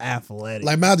still athletic.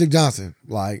 Like Magic Johnson.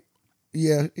 Like,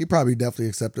 yeah, he probably definitely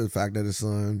accepted the fact that his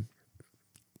son,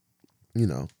 you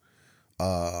know,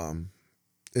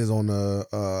 is on a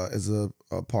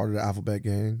part of the alphabet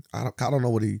gang. I don't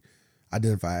know what he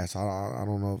identifies. I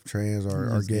don't know if trans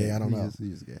or gay. I don't know.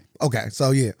 He's gay. Okay, so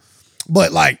yeah,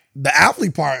 but like the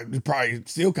athlete part is probably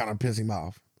still kind of piss him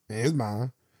off in his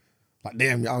mind. Like,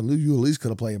 damn, y'all knew you at least could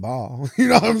have played ball. You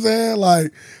know what I'm saying?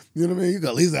 Like, you know what I mean? You could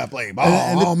at least have played ball.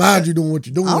 I don't mind you doing what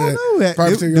you're doing. I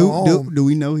don't know. Do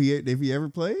we know if he ever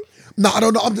played? No, I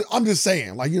don't know. I'm just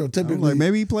saying. Like, you know, typically, like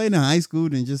maybe he played in high school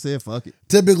and just said fuck it.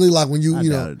 Typically, like when you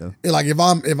know, it, like if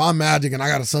I'm Magic and I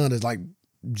got a son that's like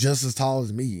just as tall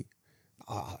as me,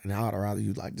 and I'd rather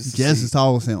you like just as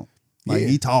tall as him. Like,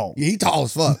 he tall. Yeah, he tall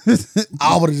as fuck.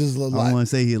 I would have just looked like. I want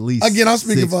to say he at least. Again, I'm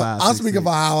speaking for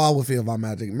how I would feel about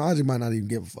Magic. Magic might not even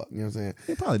give a fuck. You know what I'm saying?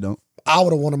 He probably don't. I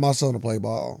would have wanted my son to play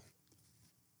ball.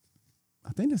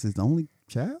 I think that's his only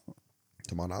child.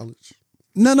 To my knowledge.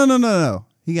 No.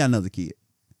 He got another kid.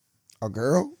 A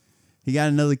girl? He got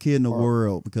another kid in the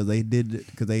world because they did it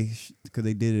because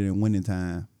they did it in winter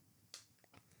time.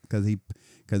 Because he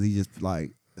just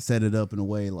like set it up in a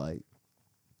way like.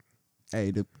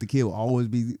 Hey, the kid will always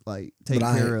be like taken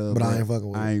care of. But I ain't fucking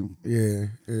with him. Yeah.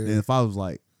 Then if I was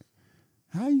like,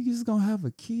 how you just gonna have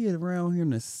a kid around here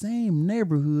in the same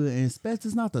neighborhood and expect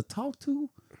us not to talk to?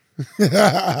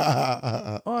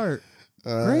 Or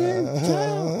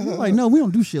grandchild? You're like, no, we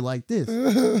don't do shit like this.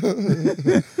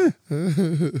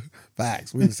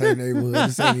 Facts. We in the same neighborhood.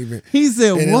 This ain't even. He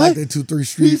said, and what? Like the 2-3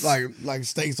 streets, like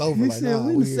states over. He like, said, nah,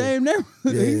 we in the same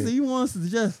neighborhood. Yeah. He said, you want us to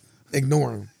just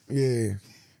ignore him. Yeah.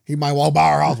 He might walk by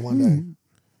our house one day.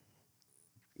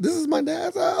 This is my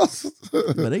dad's house.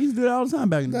 But they used to do that all the time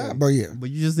back in the day. Bro, yeah. But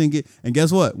you just didn't get. And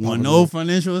guess what? No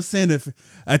financial incentive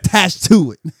attached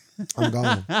to it. I'm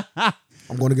gone.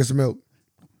 I'm going to get some milk.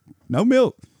 No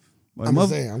milk. I'm just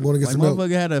saying, I'm going to get some milk.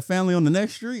 Motherfucker had a family on the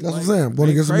next street. That's what I'm saying. I'm going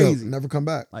to get some milk. Never come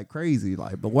back. Like crazy.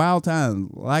 Like, but wild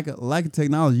times. Like a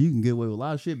technology, you can get away with a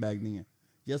lot of shit back then.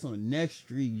 Just on the next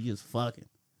street, you just fucking.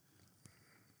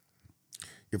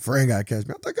 Your friend got to catch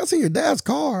me. I think I seen your dad's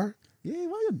car. Yeah,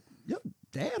 why your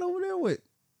dad over there with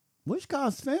which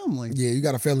guy's family? Yeah, you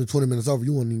got a family 20 minutes over.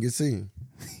 You won't even get seen.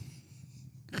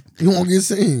 You won't get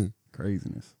seen.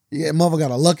 Craziness. Yeah, mother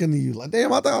got a luck into you. Like,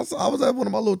 damn, I thought I was at one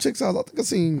of my little chicks' house. I think I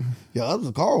seen, that was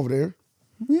a car over there.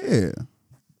 Yeah.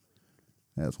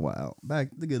 That's wild. Back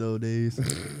the good old days.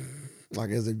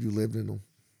 Like as if you lived in them.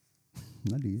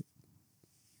 I did.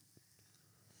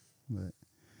 But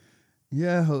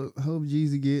yeah, hope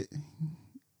Jeezy get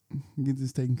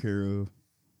this taken care of.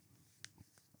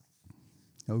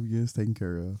 Hope he gets taken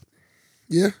care of.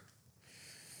 Yeah.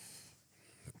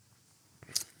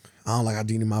 I don't like how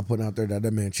Dini Ma putting out there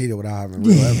that man cheated without having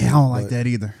real evidence. I don't like that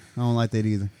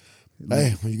either.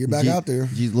 Hey, when you get back out there.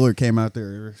 G's lawyer came out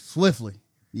there swiftly.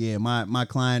 Yeah, my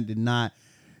client did not,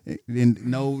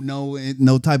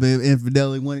 no type of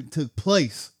infidelity when it took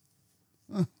place.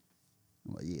 I'm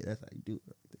like, yeah, that's how you do it.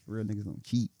 Real niggas don't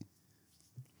cheat.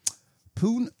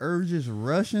 Putin urges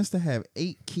Russians to have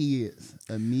 8 kids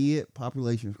amid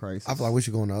population crisis. I feel like we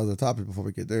should go on the other topic before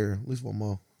we get there. At least one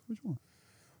more. Which one?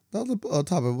 The other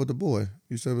topic with the boy.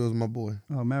 You said it was my boy.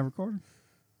 Oh, Maverick Carter?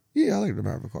 Yeah, I like the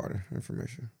Maverick Carter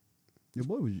information. Your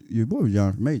boy was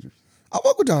Jonathan Majors. I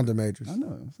work with Jonathan Majors. I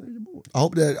know. Say your boy. I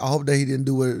hope that he didn't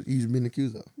do what he's been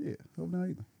accused of. Yeah, hope not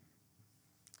either.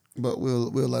 But we'll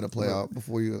let it play out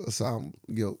before you assign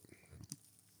guilt.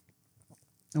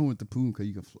 I went to Putin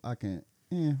because I can't.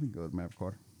 Yeah, we can go to Maverick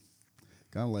Carter.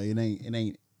 Kind of like it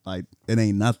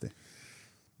ain't nothing.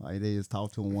 Like they just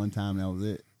talked to him one time and that was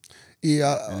it.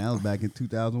 Yeah, and that was back in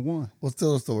 2001. Well,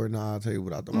 still a story. Nah, I'll tell you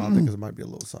what I think it might be a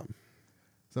little something.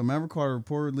 So Maverick Carter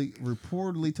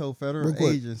reportedly told federal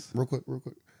agents. Real quick.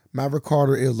 Maverick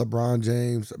Carter is LeBron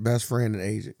James' best friend and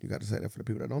agent. You got to say that for the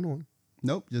people that don't know him.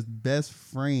 Nope, just best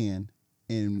friend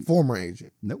and former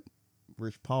agent. Nope,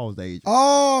 Rich Paul's agent.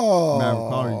 Oh, Maverick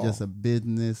Carter is just a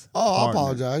business. I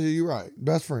apologize. You're right.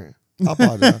 Best friend. I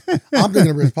apologize. I'm thinking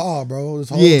of Rich Paul, bro. This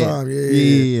whole time.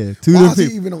 Yeah. Why is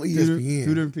he even on ESPN?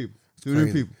 Two different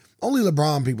people. Only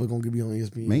LeBron people are gonna be on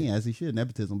ESPN. Man, as he should.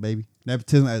 Nepotism, baby.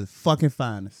 Nepotism at its fucking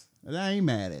finest. And I ain't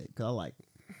mad at it because I like it.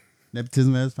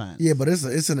 Nepotism at its finest. Yeah, but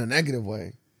it's in a negative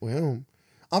way with him.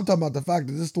 I'm talking about the fact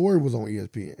that this story was on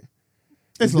ESPN.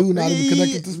 This dude not even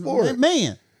connected to sports.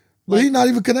 Man. But he's not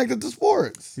even connected to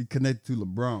sports. He connected to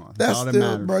LeBron. That's all that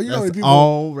matters. Bro, you know people,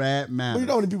 all that matters. Well, you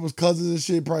know how many people's cousins and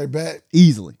shit probably bet?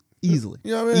 Easily. You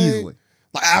know what I mean? Easily.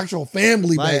 Like actual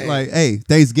family bet. Like, hey,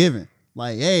 Thanksgiving.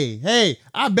 Like, hey,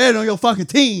 I bet on your fucking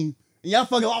team and y'all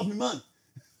fucking lost me money.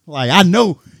 Like, I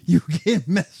know you get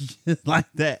messages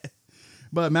like that.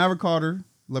 But Maverick Carter,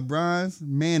 LeBron's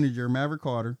manager, Maverick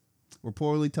Carter,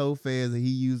 reportedly told fans that he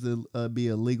used to be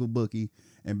a legal bookie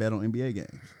and bet on NBA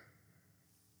games.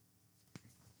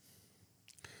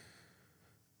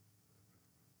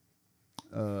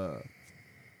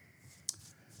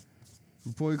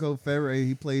 Before he go February,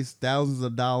 he placed thousands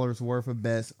of dollars worth of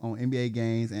bets on NBA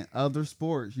games and other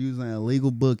sports using a legal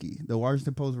bookie. The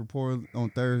Washington Post reported on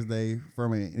Thursday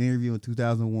from an interview in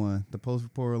 2001. The Post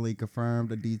reportedly confirmed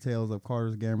the details of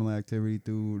Carter's gambling activity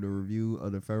through the review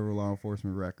of the federal law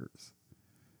enforcement records.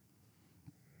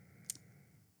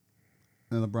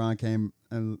 And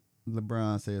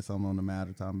LeBron said something on the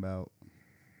matter talking about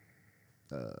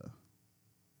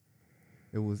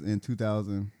it was in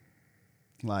 2000,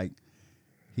 like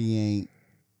he ain't.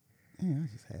 Man,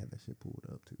 I just had that shit pulled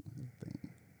up too.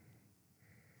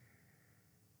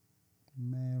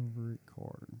 Maverick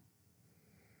Carter.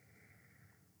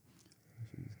 I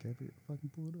should just kept it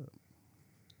fucking pulled up.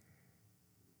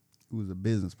 Who was a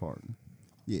business partner?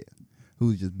 Yeah, who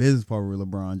was just business partner with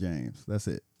LeBron James? That's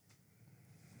it.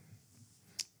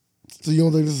 So you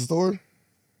don't think this is a story?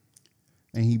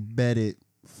 And he betted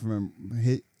from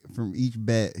each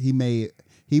bet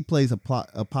he plays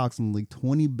approximately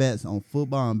 20 bets on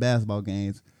football and basketball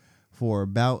games for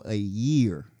about a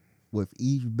year, with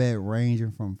each bet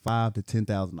ranging from $5,000 to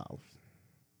 $10,000.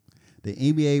 The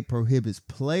NBA prohibits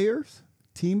players,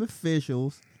 team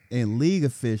officials, and league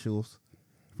officials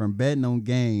from betting on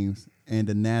games, and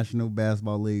the National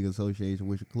Basketball League Association,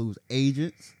 which includes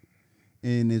agents,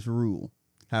 in this rule.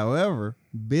 However,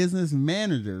 business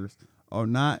managers are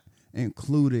not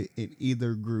included in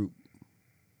either group.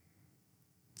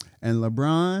 And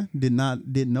LeBron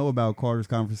didn't know about Carter's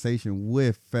conversation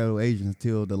with federal agents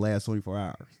until the last 24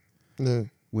 hours. Yeah.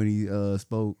 When he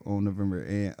spoke on November.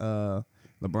 And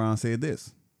LeBron said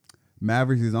this.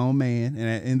 Maverick's his own man, and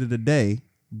at the end of the day,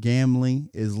 gambling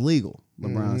is legal,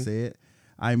 LeBron said.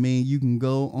 I mean, you can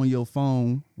go on your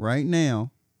phone right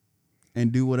now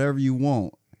and do whatever you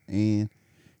want. And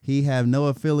he have no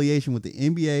affiliation with the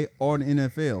NBA or the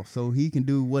NFL, so he can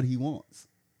do what he wants.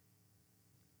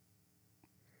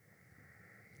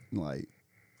 Like,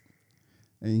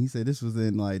 and he said this was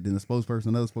in like, then another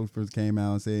spokesperson came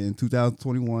out and said in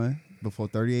 2021, before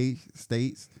 38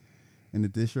 states and the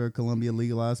District of Columbia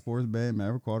legalized sports betting,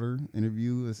 Maverick Carter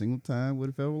interviewed a single time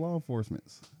with federal law enforcement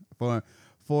for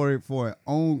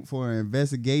an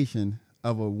investigation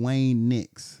of a Wayne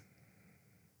Knicks.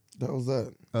 That was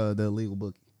that. The illegal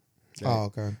bookie.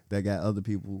 Okay. That got other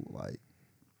people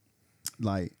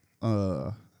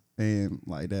and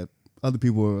like that other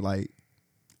people were like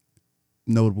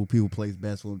notable people placed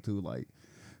bets for him too. Like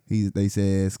they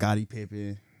said Scottie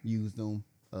Pippen used them.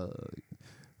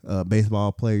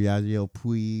 Baseball player Yadiel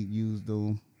Puig used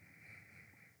them.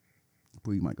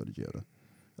 Puig might go to jail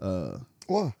though.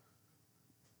 Why?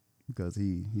 Because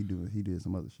he did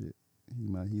some other shit. He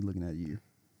looking at a year.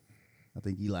 I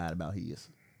think he lied about his.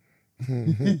 I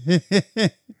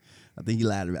think he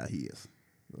lied about his.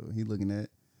 So he looking at,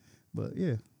 but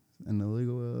yeah, and the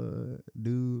legal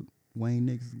dude Wayne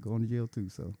Knicks is going to jail too.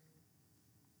 So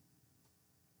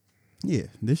yeah,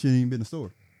 this shouldn't even been a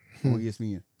story on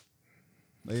ESPN.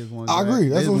 They just want. I agree.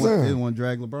 That's what I'm saying. They just want to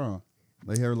drag LeBron.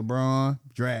 They heard LeBron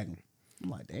drag him.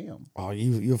 I'm like, damn. Oh,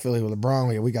 you affiliate with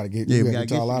LeBron? Yeah, we gotta get. Yeah, we gotta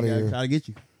get y'all out of here. Try to get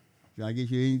you. Try to get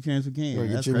you any chance we can. Get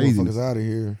That's your crazy. motherfuckers out of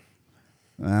here.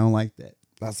 I don't like that.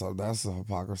 That's a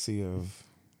hypocrisy of.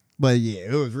 But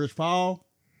yeah, it was Rich Paul.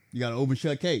 You got an open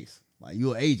shut case. Like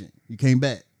you an agent. You came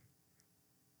back.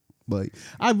 But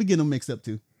I be getting them mixed up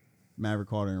too. Maverick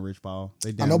Carter and Rich Paul.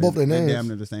 I know both their names. They damn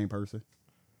near the same person.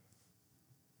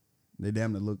 They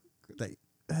damn near look. They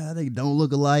don't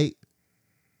look alike,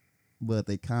 but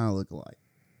they kind of look alike.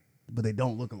 But they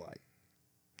don't look alike.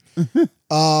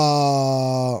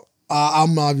 I'm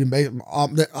not even basing. I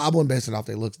wouldn't base it off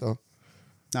their looks though.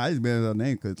 Nah, it's better than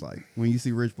name because like when you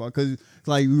see Rich Paul, because it's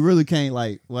like you really can't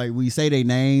like when you say their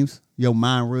names, your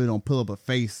mind really don't pull up a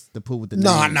face to put with the name.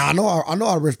 I know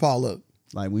how Rich Paul look.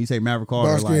 Like when you say Maverick Carter,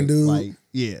 dark skin dude. Like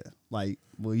yeah, like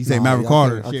when you say Maverick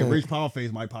Carter, shit, Rich Paul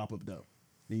face might pop up though.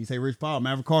 Then you say Rich Paul,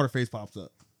 Maverick Carter face pops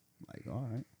up. Like all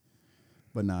right,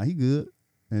 but nah, he good,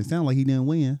 and it sounded like he didn't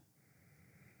win.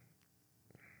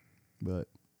 But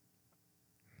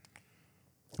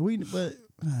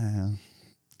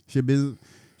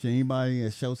should anybody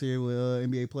associated with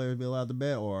NBA players be allowed to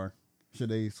bet, or should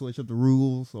they switch up the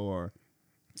rules, or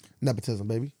nepotism,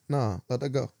 baby? Nah, let that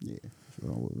go. Yeah,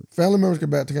 sure I would. Family members can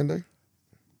bet today.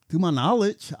 To my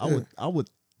knowledge, I would.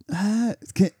 You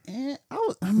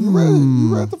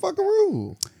read the fucking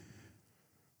rule.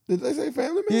 Did they say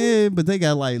family members? Yeah, but they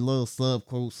got like little sub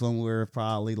quote somewhere,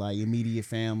 probably like immediate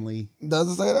family. Does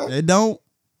it say that? It don't.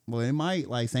 Well, it might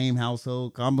like same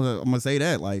household. I'm gonna say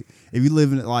that like if you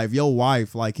live in like if your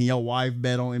wife like can your wife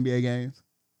bet on NBA games?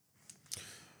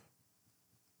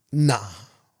 Nah,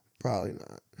 probably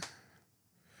not.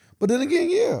 But then again,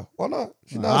 yeah, why not?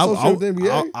 She's not associated with the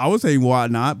NBA. I would say why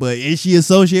not, but is she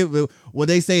associated with what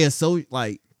they say is so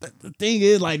like the thing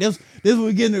is like this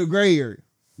we get into a gray area.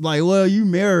 Like, well, you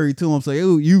married to him, so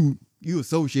you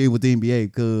associate with the NBA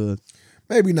because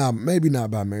maybe not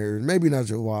by marriage, maybe not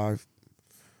your wife,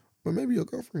 but maybe your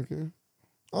girlfriend can.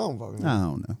 I don't fucking know. I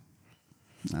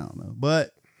don't know.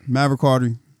 But Maverick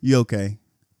Carter, you okay?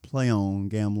 Play on,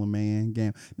 gambling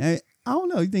man, Now I don't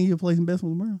know. You think you'll play some best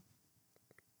with LeBron?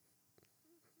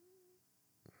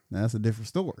 Now, that's a different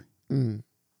story. Mm.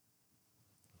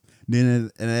 Then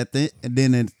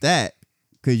it's that.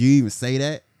 Could you even say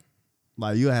that?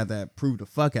 Like, you have to prove the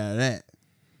fuck out of that.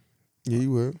 Yeah,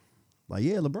 you will. Like,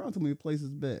 yeah, LeBron told me to place his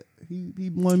bet. He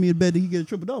wanted me to bet that he get a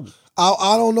triple double.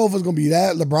 I don't know if it's gonna be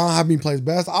that. LeBron having me play his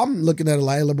best. I'm looking at it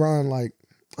like, hey, LeBron, like,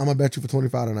 I'm gonna bet you for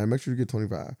 25 tonight. Make sure you get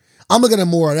 25. I'm looking at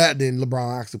more of that than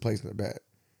LeBron actually placing a bet.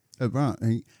 LeBron,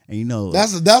 and you know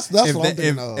that's what I'm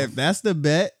thinking of. If that's the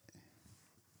bet,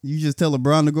 you just tell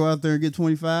LeBron to go out there and get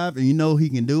 25, and you know he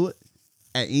can do it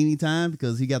at any time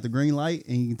because he got the green light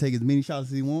and he can take as many shots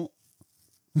as he wants.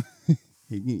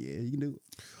 he can do it.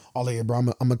 Oh yeah, bro,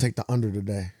 I'm gonna take the under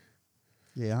today.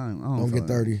 Yeah, I don't get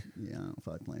 30. Yeah, I don't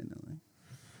fuck playing that way.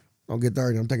 Don't get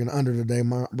 30. I'm taking the under today,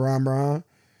 Brian.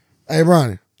 Hey,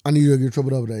 Brian, I need you to get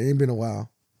triple double today. It ain't been a while.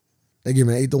 They give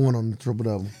me 8-1 on the triple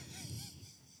double.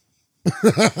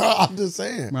 I'm just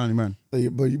saying. Money.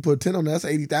 But you put 10 on that, that's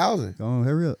 80,000. Go on,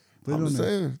 hurry up. Put it I'm on just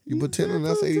there. saying. You put 10 on,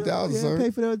 that's 80,000, Yeah, sir. pay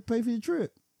for that. Pay for your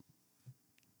trip.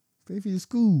 Pay for your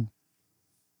school.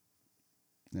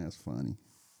 That's funny.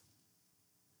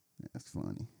 That's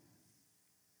funny.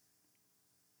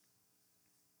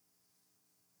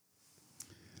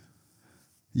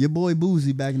 Your boy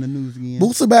Boosie back in the news again.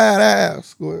 Boosie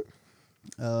badass. Go ahead.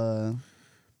 Uh,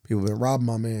 People been robbing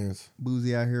my mans.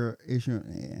 Boosie out here issuing.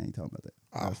 Yeah, I ain't talking about that.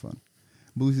 Oh. That's funny.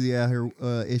 Boosie out here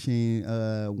issuing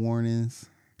warnings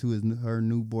to her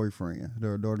new boyfriend,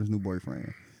 her daughter's new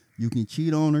boyfriend. You can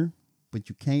cheat on her, but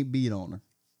you can't beat on her.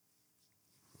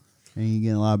 And you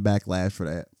getting a lot of backlash for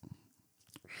that.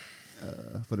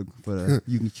 For the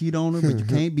you can cheat on her, but you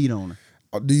can't beat on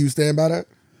her. Do you stand by that?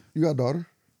 You got a daughter?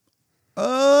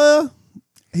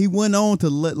 He went on to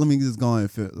let me just go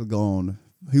on.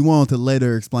 He went on to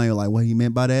later explain like what he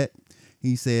meant by that.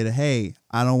 He said, "Hey,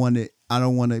 I don't want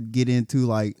to get into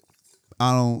my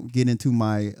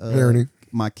Parenting.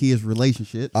 my kid's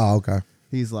relationship." Oh, okay.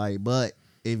 He's like, "But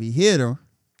if he hit her,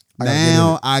 I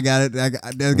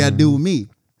that's got to do with me.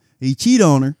 He cheat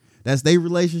on her. That's their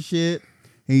relationship."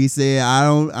 He said, "I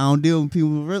don't deal with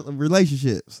people's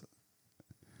relationships."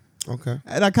 Okay.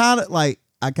 And I kind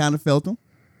of felt him,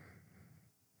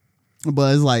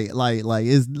 but it's like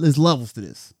it's levels to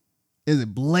this. Is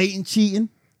it blatant cheating?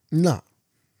 No.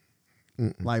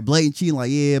 Like blatant cheating?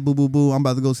 Like, yeah, boo, boo, boo. I'm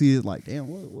about to go see it. Like, damn,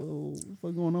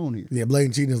 what's going on here? Yeah,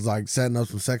 blatant cheating is like setting up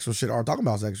some sexual shit or talking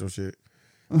about sexual shit.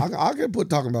 I can put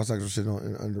talking about sexual shit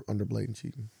under blatant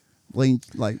cheating.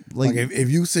 Blatant. Like if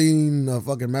you seen a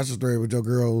fucking message thread with your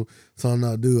girl telling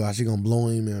her dude how she gonna blow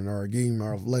him or get him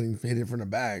or let him hit it from the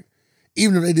back,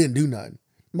 even if they didn't do nothing,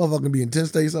 motherfucker be in 10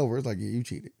 states over. It's like, yeah, you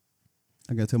cheated.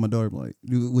 I gotta tell my daughter, like,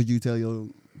 would you tell your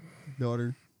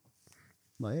daughter,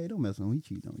 like, hey, don't mess with him, he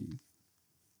cheating on you?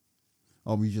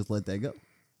 Or we just let that go?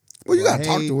 Well, you Like, gotta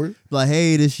talk to her. Like,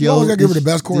 hey, this You your. always gotta give her this- the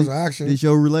best course this- of action. This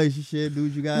your relationship, do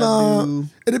what you gotta Nah, do.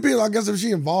 it depends. I guess if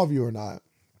she involve you or not.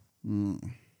 Mm.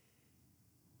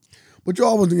 But you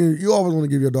always want to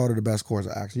give your daughter the best course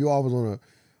of action. You always want to,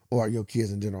 or your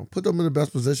kids in general, put them in the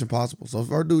best position possible. So if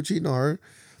her dude cheating on her,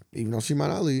 even though she might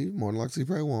not leave, more than likely she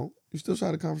probably won't, you still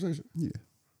try the conversation.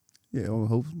 Yeah, I would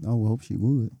hope she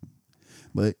would.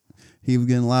 But he was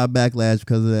getting a lot of backlash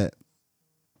because of that.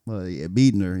 Well, yeah,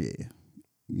 beating her, yeah.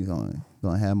 You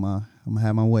gonna have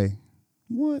my way.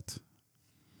 What?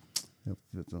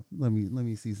 Let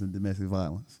me see some domestic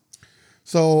violence.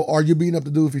 So are you beating up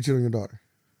the dude if you cheat on your daughter?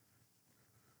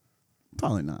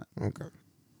 Probably not. Okay. I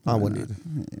Probably wouldn't not.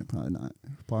 either. Yeah, probably not.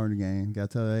 Part of the game. Got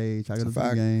to tell her age. I got to It's do a the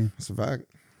fact. game. That's a fact.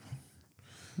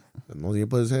 As long as he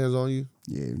put his hands on you.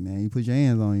 Yeah, man. You put your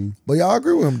hands on you. But y'all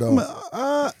agree with him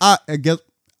though. I guess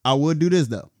I would do this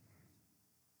though.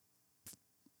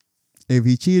 If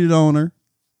he cheated on her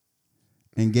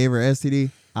and gave her STD,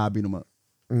 I'd beat him up.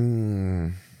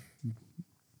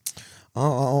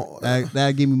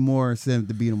 That'd give me more incentive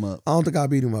to beat him up. I don't think I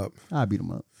beat him up. I'd beat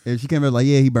him up. If she came back like,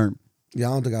 yeah, he burned me. Yeah,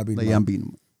 I don't think I beat Like, him yeah, up. I'm beating him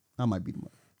up. I might beat him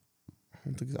up.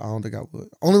 I don't think I would.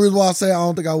 Only reason why I say I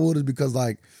don't think I would is because,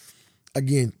 like,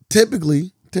 again,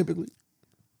 typically,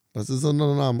 this is an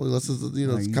anomaly. Let's just,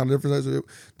 it's kind of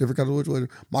different kind of which way.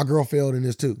 My girl failed in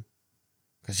this too,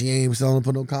 cause she ain't selling to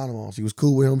put no condom on. She was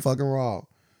cool with him fucking raw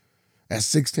at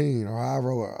 16 or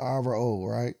however old,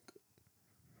 right?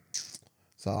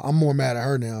 So I'm more mad at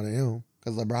her now than him,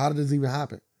 cause like, bro, how did this even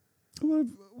happen?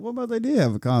 What about they did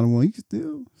have a condom on? You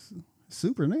still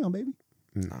super now, baby.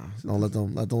 Nah, don't let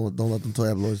them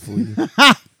tabloids fool you.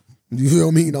 You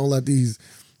feel me? Don't let these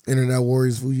internet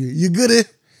warriors fool you. You good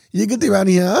around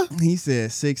here, huh? He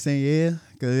said 16, yeah,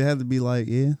 because it had to be like,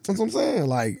 yeah. That's what I'm saying.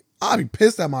 Like, I'd be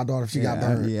pissed at my daughter if she got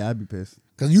burned. I'd be pissed.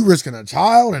 Cause you risking a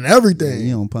child and everything.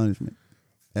 You on punishment.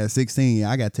 At 16, yeah,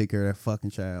 I got to take care of that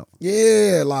fucking child.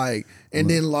 Yeah, like, and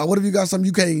then like, what if you got something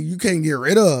you can't get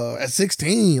rid of at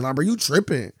 16? Like, bro, you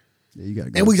tripping? Yeah, you got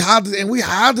to go. And we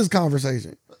had this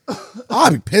conversation.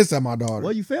 I'd be pissed at my daughter.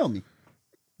 Well, you failed me.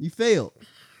 You failed.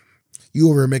 You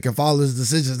over here making fatherless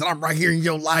decisions, and I'm right here in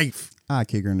your life. I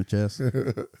kick her in the chest.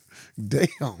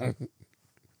 Damn.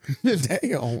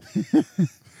 Damn.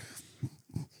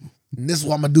 And this is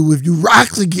what I'm gonna do if you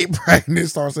actually get pregnant.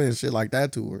 Start saying shit like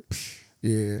that to her.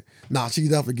 Yeah. Nah, she's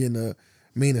definitely getting the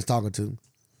meanest talking to.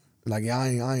 Like, yeah, I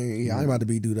ain't about to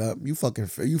be dude up. You fucking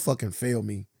failed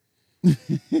me.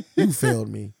 You failed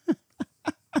me.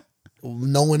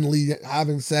 Knowingly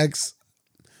having sex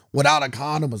without a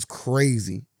condom is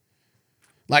crazy.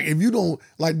 Like, if you don't,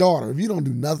 like, daughter, if you don't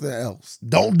do nothing else,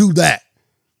 don't do that.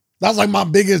 That's like my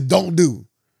biggest don't do.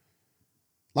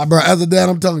 Like, bro, as a dad,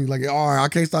 I'm telling you, like, all right, I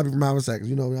can't stop you from having sex.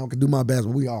 You know, I can do my best,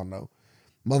 but we all know.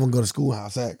 Mother go to school and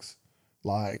have sex.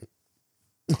 Like,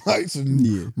 Like, so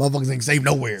Yeah. motherfuckers ain't safe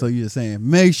nowhere. So you're saying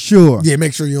make sure. Yeah,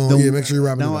 make sure you don't. Yeah, make sure you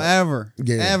wrap it Don't up. ever,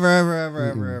 Yeah.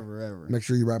 ever. Make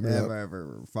sure you wrap it up.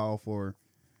 Ever fall for.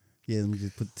 Yeah, let me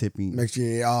just put the tip in. Make sure.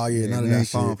 Oh yeah, none of you that ain't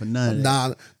falling shit. for none of that.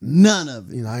 Nah, None of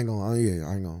it. you know, I ain't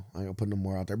gonna put no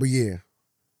more out there. But yeah,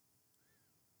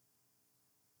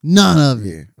 None of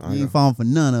it. yeah, You ain't falling for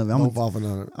none of it. don't fall for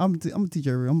none of it. I'm gonna teach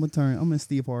every. I'm gonna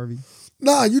Steve Harvey.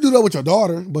 Nah, you do that with your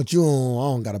daughter, but you don't. I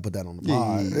don't gotta put that on the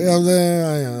pod. Yeah. You know what I'm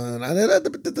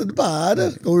saying? The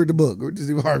pod. Go read the book. Go read the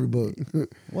Steve Harvey book.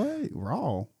 What?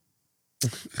 Raw.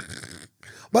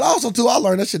 But also too, I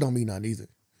learned that shit don't mean nothing either.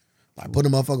 Like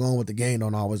putting a motherfucker on with the game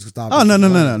don't always stop. Oh no,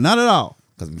 not at all.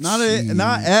 'Cause Not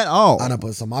at all. I done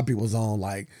put some of my people's on,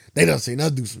 like, they done seen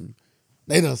us do some,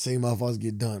 they done seen motherfuckers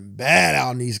get done bad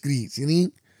out in these streets, you know?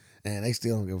 And they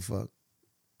still don't give a fuck.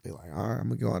 They like, all right, I'm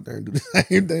gonna go out there and do the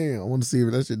same thing. I want to see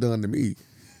if that shit done to me.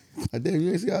 Like, damn,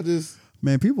 you ain't see I just...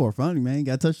 Man, people are funny, man. You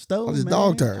gotta touch the stove. I just man.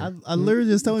 dog turd. I literally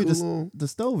just told you Cool. the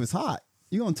stove is hot.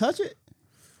 You gonna touch it?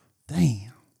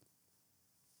 Damn.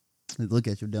 Look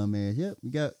at your dumb ass. Yep, you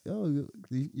got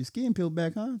your skin peeled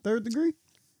back, huh? 3rd degree.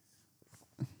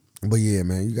 But yeah,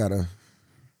 man, you gotta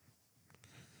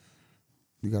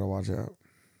watch out.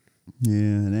 Yeah,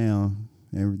 now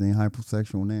everything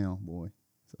hypersexual now, boy.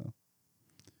 So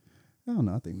I don't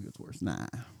know. I think it gets worse. Nah,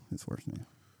 it's worse now.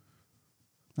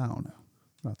 I don't know.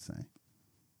 About the same.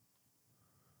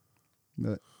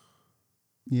 But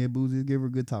yeah, Boozy, give her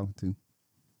a good talking to.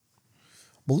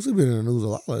 Boosie been in the news a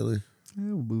lot lately.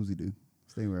 Yeah, what Boozy do?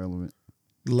 Stay relevant.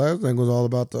 The last thing was all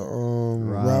about the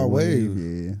Rod Wave.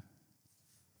 Yeah.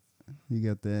 He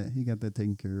got that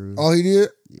taken care of. Oh, he did?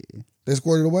 Yeah. They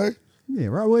squirted away? Yeah,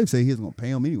 Rod Wave said he was gonna pay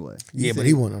him anyway. But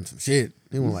he went on some shit.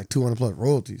 He went like 200 plus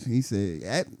royalties. He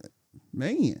said,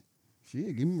 man,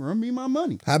 shit, run me my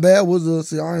money. How bad was the?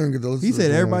 See, I didn't get those. He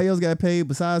said everybody else got paid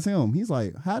besides him. He's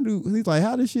like, how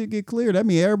does shit get cleared? That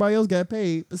means everybody else got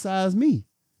paid besides me.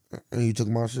 And you took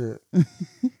my shit.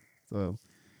 So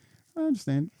I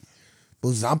understand.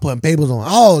 But I'm putting papers on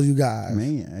all you guys.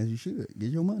 Man, as you should.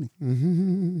 Get your money.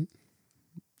 Mm-hmm.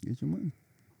 Get your money.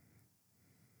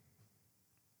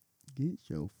 Get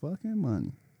your fucking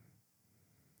money.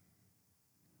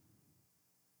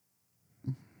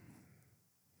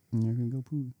 And you can go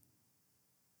poo.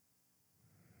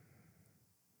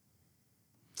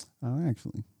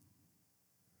 Actually,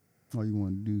 all you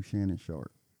want to do, Shannon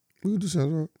Sharp. We just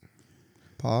said that.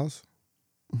 Pause.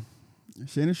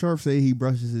 Shannon Sharp said he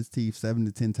brushes his teeth 7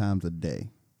 to 10 times a day.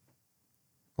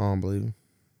 I don't believe him.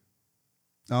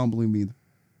 I don't believe him either.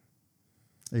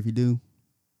 If you do,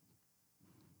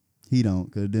 he don't,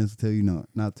 because the dentist will tell you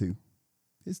not to.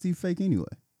 His teeth fake anyway.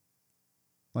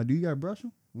 Like, do you got to brush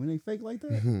them when they fake like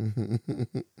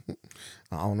that?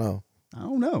 I don't know. I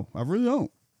don't know. I really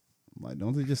don't. Like,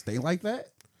 don't they just stay like that?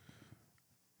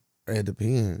 It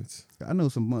depends. I know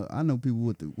people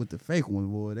with the fake ones,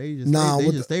 boy. They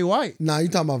just stay white. Nah, you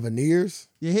talking about veneers?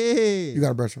 Yeah. You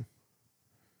gotta brush them.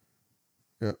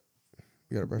 Yep.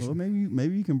 You gotta brush Well, them.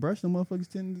 maybe you can brush them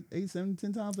motherfuckers 8, 7,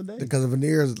 10 times a day. Because the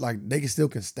veneers, like, they can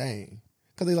stain.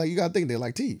 Because they like, you gotta think they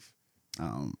like teeth.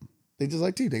 They just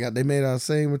like teeth. They made out of the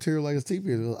same material like as teeth.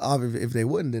 If they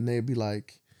wouldn't, then they'd be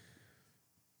like,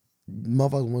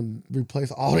 motherfuckers wouldn't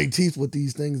replace all their teeth with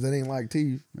these things that ain't like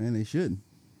teeth. Man, they shouldn't.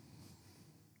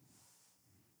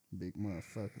 Big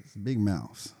motherfuckers. Big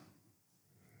mouths.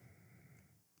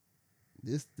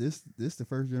 This the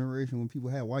first generation when people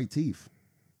had white teeth.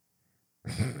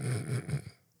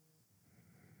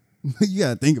 You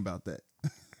gotta think about that.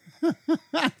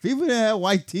 People that had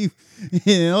white teeth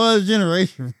in all this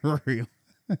generation for real.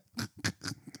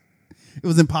 It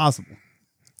was impossible.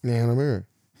 They had no mirror.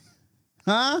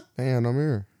 Huh? They had no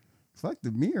mirror. Fuck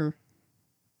the mirror.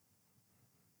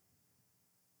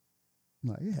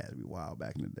 Like, it had to be wild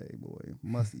back in the day, boy.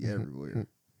 Musty everywhere.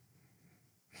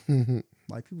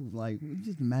 Like, people, like,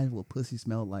 just imagine what pussy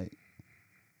smelled like.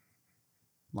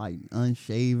 Like,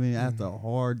 unshaven after a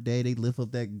hard day. They lift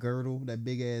up that girdle, that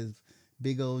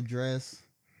big old dress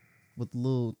with the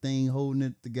little thing holding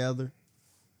it together.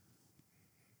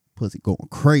 Pussy going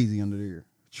crazy under there.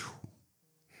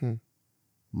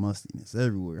 Mustiness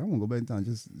everywhere. I'm going to go back in time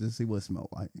just see what it smelled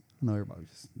like. I know everybody was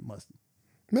just musty.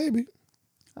 Maybe.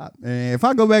 And if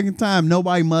I go back in time,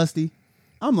 nobody musty.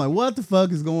 I'm like, what the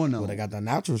fuck is going on? Well, they got that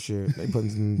natural shit. They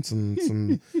putting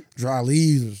some dry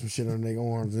leaves or some shit on their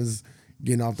arms. It's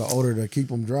getting off the odor to keep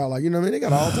them dry. Like, you know what I mean?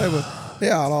 They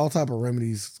got all type of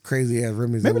remedies, crazy ass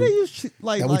remedies. Maybe they use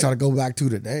that we try to go back to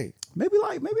today. Maybe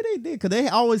they did, because they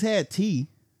always had tea.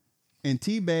 And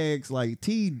tea bags, like,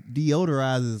 tea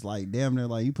deodorizes, like, damn near,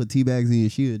 like, you put tea bags in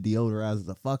your shit, it deodorizes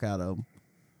the fuck out of them.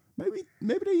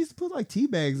 Maybe they used to put like tea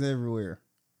bags everywhere.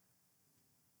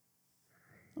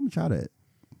 I'm gonna try that.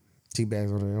 Tea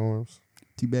bags on their arms.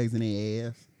 Tea bags in their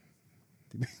ass.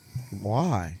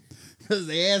 Why? Because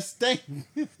their ass stink.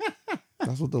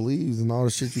 That's what the leaves and all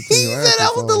the shit you He clean your ass said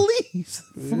that with was for. the leaves.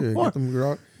 Yeah, get them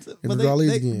But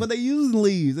leaves again. they using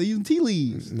leaves. They using tea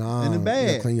leaves. Nah, in the you bag.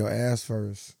 gotta clean your ass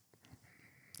first.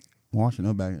 Washing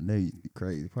up back in the day, you'd be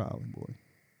crazy, probably, boy.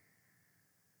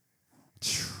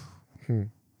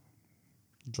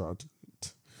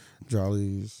 Draw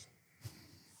leaves.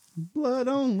 Blood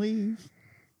on leaves.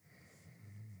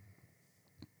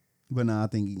 But no, I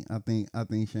think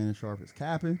Shannon Sharp is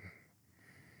capping.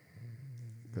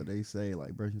 Cause they say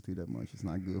like brushing teeth that much is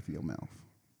not good for your mouth.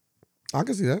 I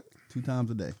can see that. 2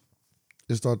 times a day.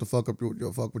 It start to fuck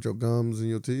with your gums and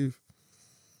your teeth.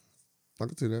 I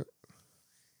can see that.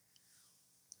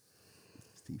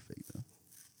 It's teeth fake though.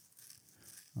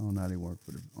 I don't know how they work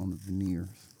on the veneers.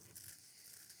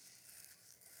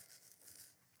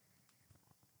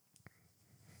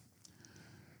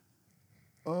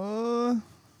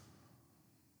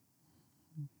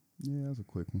 Yeah, that's a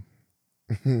quick one.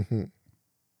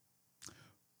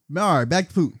 All right, back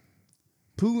to Putin.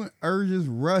 Putin urges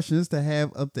Russians to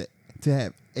have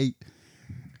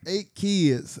eight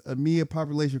kids amid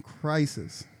population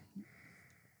crisis.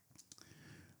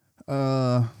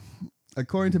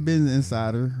 According to Business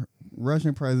Insider,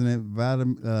 Russian President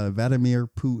Vladimir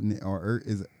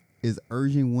Putin is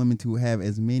urging women to have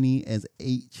as many as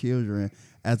 8 children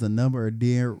as the number of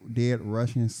dead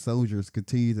Russian soldiers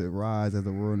continue to rise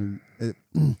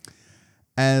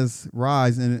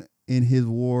in his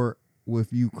war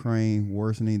with Ukraine,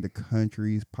 worsening the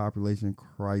country's population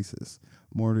crisis.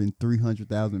 More than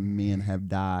 300,000 men have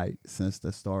died since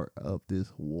the start of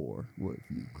this war with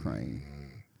Ukraine.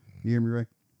 You hear me, Ray?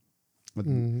 At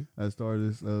the start of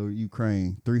this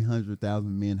Ukraine,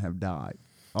 300,000 men have died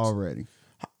already.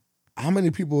 How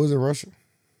many people is in Russia?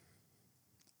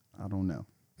 I don't know.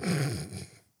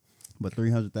 But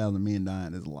 300,000 men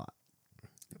dying is a lot.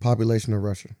 Population of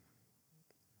Russia.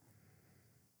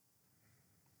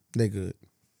 They good.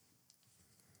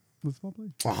 What's the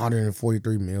population?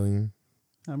 143 million.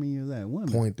 How many is that?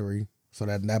 0.3. So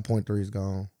that 0.3 is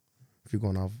gone. If you're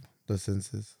going off the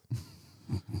census.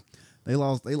 They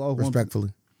lost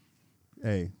Respectfully.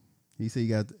 Hey, he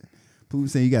said Putin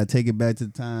said you got to take it back to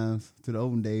the times, to the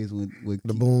olden days when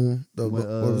the boom. What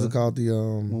was it called?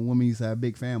 When women used to have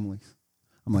big families.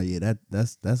 I'm like, yeah,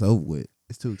 that's over with.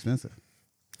 It's too expensive.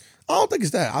 I don't think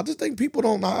it's that. I just think people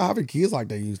don't not having kids like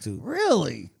they used to.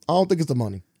 Really? I don't think it's the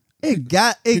money. Like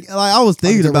I was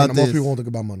thinking about this. Most people won't think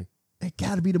about money. It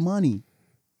got to be the money.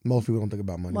 Most people don't think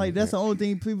about money. Like that's the only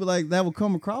thing people like that will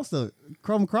come across it.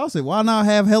 Why not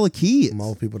have hella kids?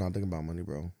 Most people don't think about money,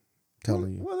 bro. I'm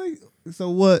telling you.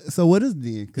 So what is it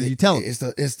then? Because you tell them. It's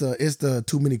the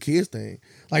too many kids thing.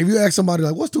 Like if you ask somebody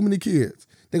like, what's too many kids?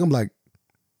 They're gonna be like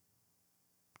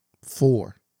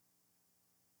 4.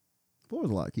 4 is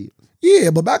a lot of kids. Yeah,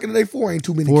 but back in the day, 4 ain't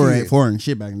too many kids. 4 ain't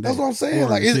shit back in the day. That's what I'm saying.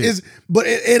 Like but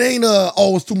it ain't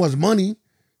it's too much money.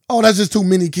 Oh, that's just too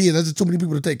many kids. That's just too many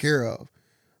people to take care of.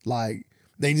 Like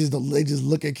they just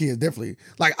look at kids differently.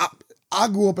 Like I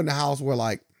grew up in a house where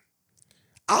like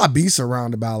I'd be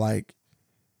surrounded by like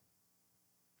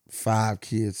 5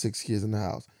 kids, 6 kids in the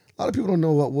house. A lot of people don't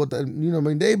know what that, you know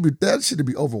what I mean? That shit would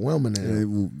be overwhelming. It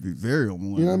would be very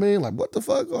overwhelming. You know what I mean? Like, what the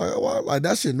fuck? Like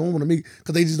that shit normal to me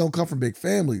because they just don't come from big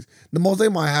families. The most they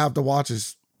might have to watch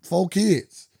is 4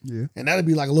 kids. Yeah. And that'd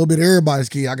be like a little bit of everybody's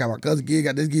kid. I got my cousin kid,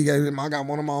 got this kid, I got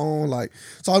one of my own. Like,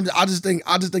 so I just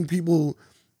think people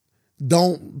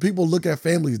look at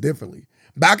families differently.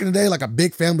 Back in the day, like a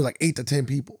big family, like 8 to 10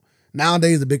 people.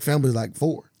 Nowadays, a big family is like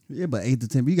 4. Yeah, but 8 to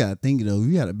 10, you gotta think though.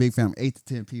 You got a big family, 8 to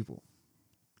 10 people.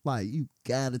 Like you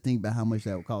gotta think about how much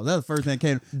that would cost. That's the first thing that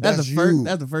came. That's the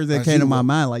first thing that came to my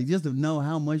mind. Like just to know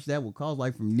how much that would cost.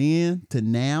 Like from then to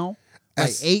now,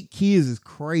 like 8 kids is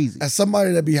crazy. As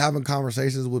somebody that be having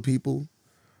conversations with people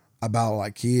about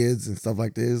like kids and stuff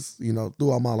like this, you know,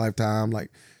 throughout my lifetime,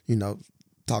 like you know,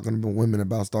 talking to women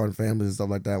about starting families and stuff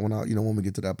like that. When we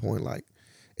get to that point, like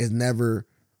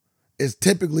it's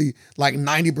typically like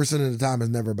 90% of the time it's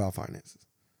never about finances.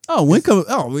 Oh, it's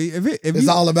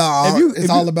all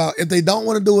about if they don't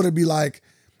want to do it, it'd be like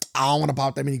I don't want to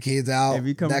pop that many kids out.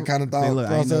 That kind of thought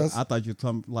process. I thought you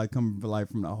coming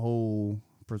from the whole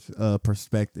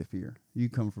perspective here. You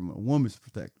come from a woman's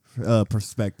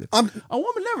perspective. A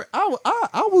woman never.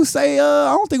 I would say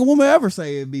I don't think a woman ever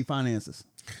say it'd be finances.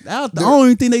 That's the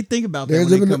only thing they think about that when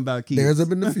they come about kids. There's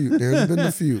been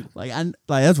a few. Like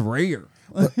that's rare.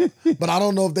 But I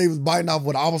don't know if they was biting off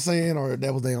what I was saying or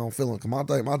that was their own feeling. Cause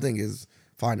my thing is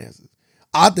finances.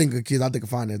 I think of kids. I think of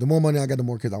finance. The more money I got, the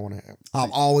more kids I want to have.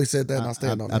 I've always said that, and I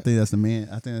stand on that. I think that's the man.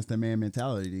 I think that's the man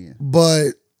mentality. Then,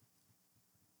 but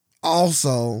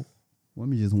also,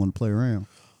 women just want to play around.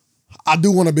 I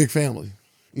do want a big family.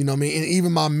 You know what I mean? And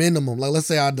even my minimum, like let's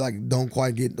say I like don't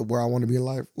quite get to where I want to be in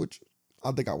life, which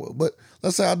I think I will. But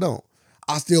let's say I don't.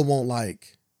 I still want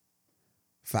like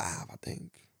 5, I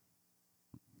think.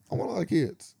 I want a lot of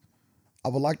kids. I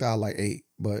would like to have like 8,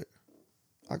 but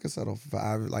I can settle for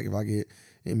 5. Like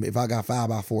if I got 5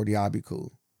 by 40, I'd be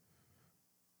cool.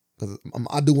 Because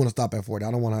I do want to stop at 40.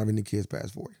 I don't want to have any kids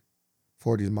past 40.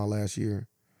 40 is my last year.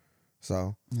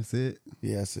 So that's it.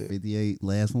 Yeah, that's it. 58,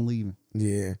 last one leaving.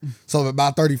 Yeah. So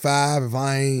about 35, if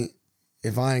I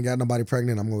ain't got nobody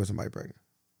pregnant, I'm gonna get somebody pregnant.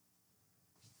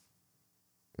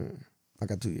 I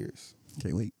got 2 years.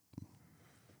 Can't wait.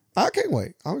 I can't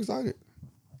wait. I'm excited.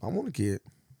 I want a kid.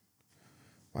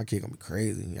 My kid gonna be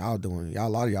crazy. A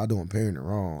lot of y'all doing parenting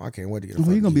wrong. I can't wait to get a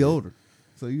Well, you're gonna kid. be older.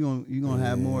 So you're gonna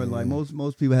have more like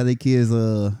most people have their kids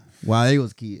while they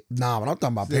was kids. Nah, but I'm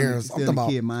talking about parents. I'm talking about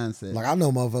kid mindset. Like I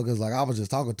know motherfuckers. Like I was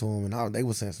just talking to them and they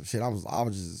was saying some shit. I was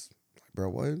just like, bro,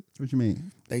 what? What you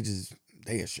mean? They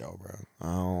a show, bro.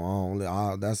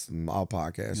 That's all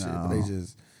podcast shit.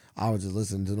 But I was just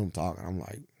listening to them talking. I'm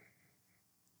like,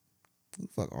 who the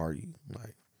fuck are you?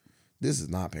 Like, this is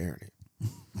not parenting.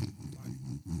 Like,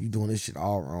 you doing this shit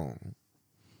all wrong.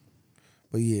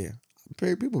 But yeah,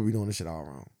 people be doing this shit all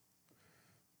wrong.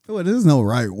 Well, there's no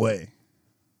right way.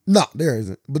 No, there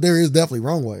isn't. But there is definitely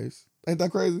wrong ways. Ain't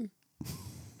that crazy?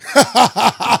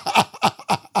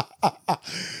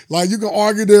 Like you can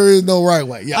argue there is no right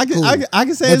way. Yeah, I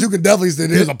can say, but you can definitely say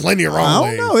there's a plenty of wrong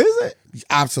ways. I don't know, is it?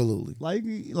 Absolutely. Like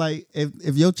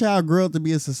if your child grew up to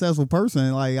be a successful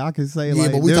person, like I can say, yeah,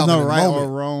 like but we there's no right moment.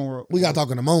 or wrong. We got to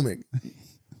talk in the moment.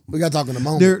 We got to talk in the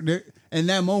moment. In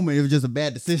that moment, it was just a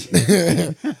bad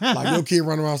decision. Like your kid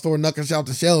running around the store knocking out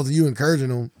the shelves and you encouraging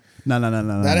them. No.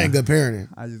 That ain't good parenting.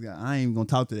 I ain't even gonna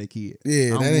talk to that kid.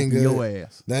 Yeah, that ain't good. Your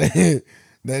ass. That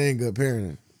ain't good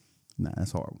parenting. Nah,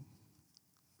 that's horrible.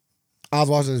 I was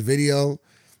watching this video,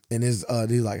 and these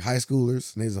like high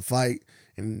schoolers, and there's a fight,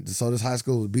 and so this high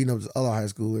school was beating up this other high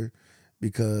schooler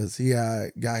because he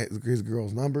got his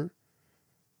girl's number,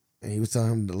 and he was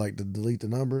telling him to delete the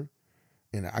number,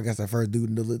 and I guess that first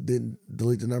dude didn't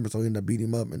delete the number, so he ended up beating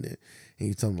him up, and then he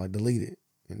was telling him like delete it,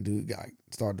 and dude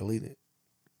started deleting it,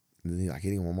 and then he like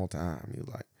hit him one more time. He was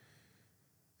like,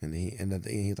 and at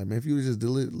the end he was like, man, if you just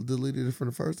deleted it for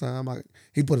the first time,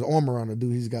 he put his arm around the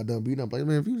dude. He's got done beating up. Like,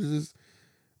 man, if you just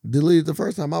deleted the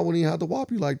first time, I wouldn't even have to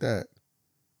whop you like that.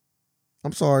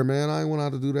 I'm sorry, man. I ain't want to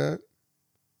have to do that.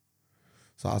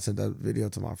 So I sent that video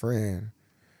to my friend,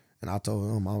 and I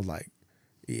told him, I was like,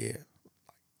 yeah,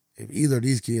 if either of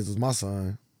these kids was my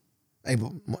son,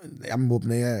 I'm whooping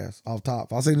their ass off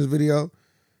top. If I seen this video,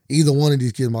 either one of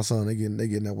these kids my son, they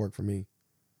getting that work from me.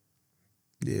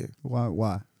 Yeah.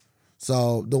 Why?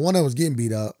 So the one that was getting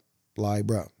beat up, like,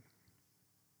 bro,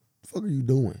 the fuck are you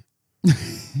doing?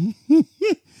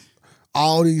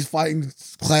 All these fighting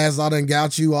classes I done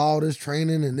got you, all this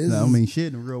training and this. I mean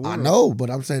shit in the real world. I know,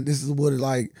 but I'm saying this is what it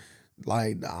like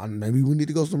maybe we need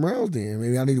to go somewhere else then.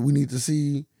 Maybe we need to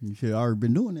see. You should have already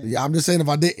been doing that. Yeah, I'm just saying if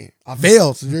I didn't. I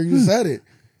failed. So you just said it.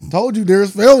 Told you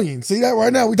there's failing. See that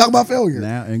right now? We talk about failure.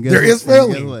 Now, there is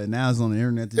failing. Guess what? Now it's on the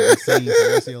internet to just see for the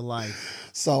rest of your life.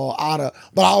 So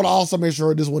but I would also make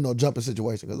sure this wasn't no jumping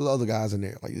situation because there's other guys in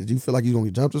there. Like, did you feel like you gonna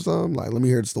get jumped or something? Like, let me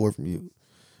hear the story from you.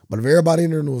 But if everybody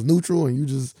in there was neutral and you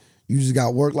just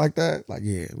got work like that, like,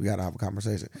 yeah, we gotta have a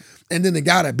conversation. And then the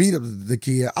guy that beat up the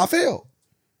kid, I failed.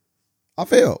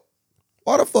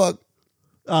 Why the fuck?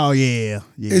 Oh yeah.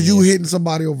 Is you hitting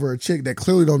somebody over a chick that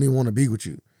clearly don't even want to be with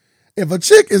you? If a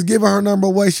chick is giving her number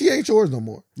away, she ain't yours no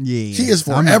more. Yeah. She is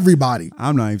for everybody.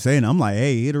 I'm not even saying. I'm like,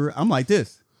 hey, hit her. I'm like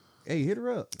this. Hey, hit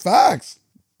her up. Facts.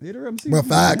 Hit her up. Bro,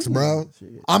 facts, bro.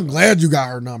 Shit. I'm glad you got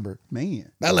her number.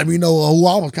 Man. That let me know who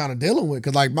I was kind of dealing with.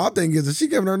 Because, like, my thing is, if she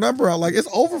giving her number out, like, it's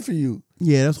over for you.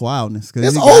 Yeah, that's wildness.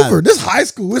 It's over. This high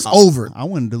school, it's over. I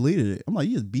wouldn't have deleted it. I'm like,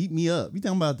 you just beat me up. You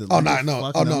talking about the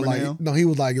no, he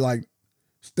was like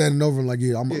standing over and like,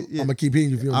 yeah, I'm gonna keep hitting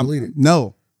you if you don't delete it.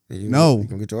 No. You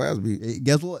gonna get your ass beat.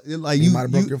 Guess what? Like you might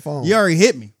have broke your phone. You already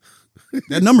hit me.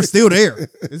 That number's still there.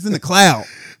 It's in the cloud.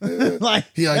 Like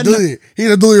he delete it. He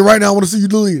gonna delete it right now. I want to see you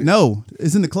delete it. No,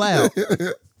 it's in the cloud.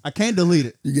 I can't delete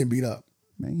it. You getting beat up,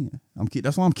 man.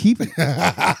 That's why I'm keeping it.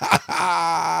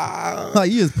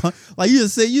 Like you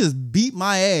just beat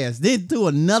my ass. Then do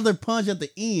another punch at the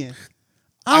end.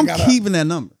 I'm keeping that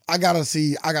number. I gotta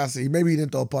see. Maybe he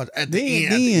didn't throw a punch at the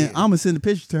end. Then I'm gonna send the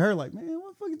picture to her. Like, man,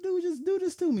 what fucking dude just do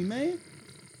this to me, man?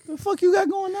 What the fuck you got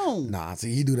going on? Nah,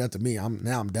 see, he do that to me. I'm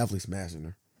definitely smashing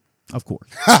her. Of course.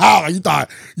 you thought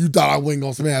I wasn't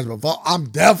gonna smash before. I'm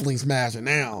definitely smashing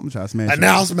now. I'm trying to smash. And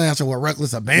now I'm smashing with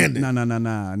reckless abandon. No.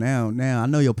 Now I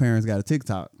know your parents got a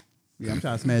TikTok. Yeah, I'm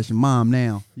trying to smash your mom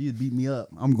now. You beat me up.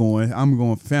 I'm going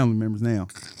for family members now.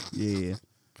 Yeah.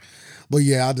 But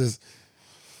yeah,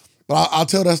 I'll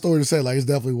tell that story to say like it's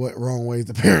definitely what wrong ways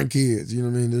to parent kids. You know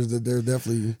what I mean? There's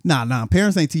definitely Nah.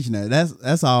 Parents ain't teaching that.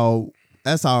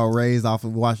 That's all raised off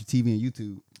of watching TV and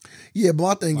YouTube. Yeah, but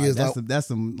my thing is that's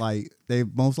some like they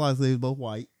most likely they was both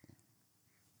white.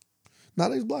 Nah,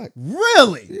 they's black.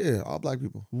 Really? Yeah, all black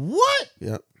people. What?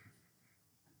 Yep.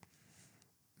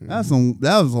 That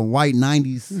was a white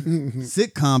 90s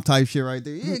sitcom type shit right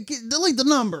there. Yeah, delete the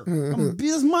number.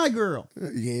 This my girl.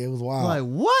 Yeah, it was wild. Like,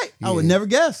 what? Yeah. I would never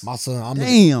guess. My son, I'm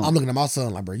Damn. looking at my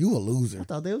son like, bro, you a loser. I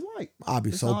thought they was white. I'd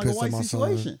be so pissed at my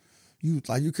son.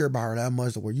 You care about her that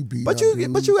much to where you beat but you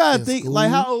gotta think school.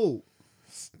 like how old?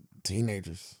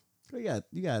 Teenagers. You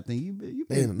gotta think you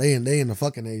they in the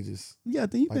fucking ages. You gotta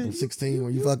think you like been 16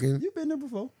 when you fucking. You've been there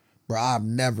before. Bro, I've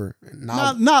never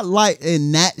not like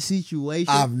in that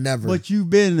situation. I've never. But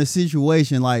you've been in a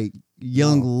situation like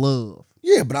young love.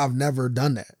 Yeah, but I've never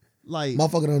done that. Like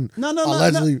motherfucker done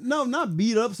allegedly not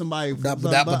beat up somebody.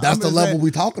 But that's the level we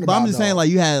talking about. But I'm just saying like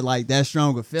you had like that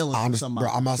stronger feelings for somebody.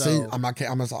 Bro, I'm not saying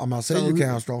you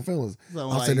can't have strong feelings.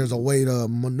 I'm saying there's a way to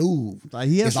maneuver. Like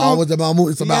it's always about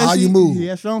move. It's about how you move. He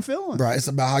has strong feelings. Bro, it's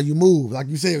about how you move. Like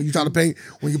you said, you try to paint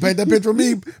when you paint that picture of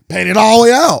me, paint it all the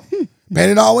way out.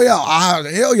 Paint it all the way out.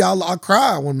 I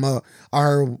cried when I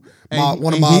heard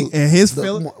his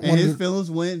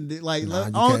feelings went like.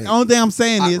 Only thing I'm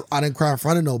saying is I didn't cry in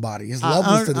front of nobody. It's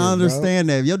levels to this. I understand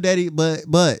that if your daddy, but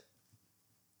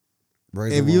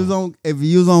if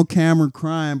you was on camera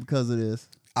crying because of this,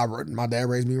 my dad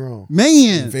raised me wrong.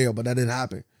 Man, it failed, but that didn't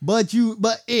happen. But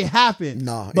it happened.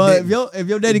 No, but if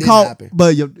your daddy caught,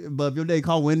 if your daddy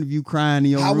caught wind of you crying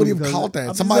in your room, how would he have caught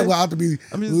that? Somebody would have to be.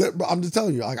 I'm just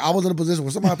telling you, like I was in a position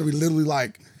where somebody had to be literally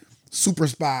like super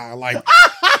spy, like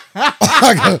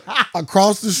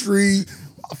across the street.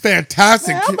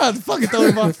 Fantastic. Man, I'm about to fucking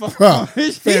throw my phone.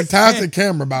 Fantastic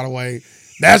camera, by the way.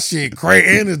 That shit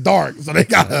crazy and it's dark, so they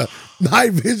got a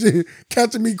night vision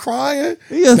catching me crying.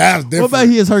 That's different. What about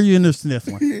he has heard you in there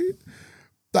sniffling?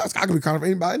 I could be crying for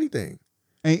anybody, anything.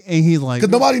 And he's like,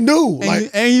 because nobody knew.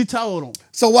 And you told him.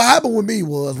 So what happened with me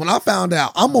was when I found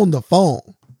out, I'm on the phone.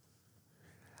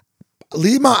 I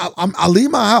leave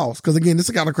my house because again, this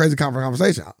is kind of crazy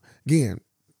conversation. Again,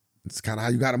 it's kind of how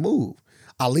you got to move.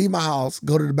 I leave my house,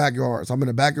 go to the backyard. So I'm in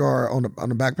the backyard on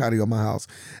the back patio of my house.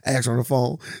 Ask her on the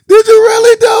phone, "Did you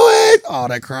really do it?" All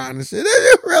that crying and shit. Did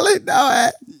you really do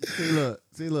it?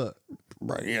 See, look.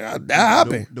 Bro, yeah, that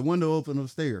happened. The window opened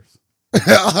upstairs.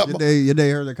 Your day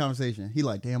heard the conversation. He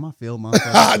like, damn, I failed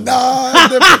myself. Nah,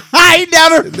 I ain't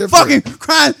down there fucking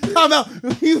crying. Talking about,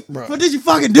 but did you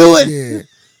fucking do it? Yeah.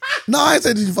 No, I ain't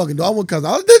said did you fucking do it. I went because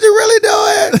did you really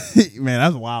do it? Man,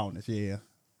 that's wildness. Yeah.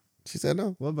 She said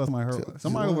no. What about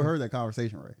somebody overheard that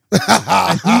conversation, right?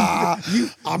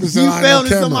 I'm just saying you failed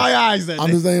in somebody's eyes. I'm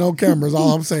just saying on camera. Is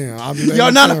all I'm saying.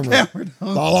 You're not on camera.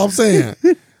 That's all I'm saying.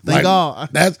 Thank God.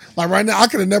 That's like right now. I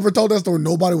could have never told that story.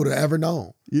 Nobody would have ever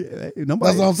known. Yeah,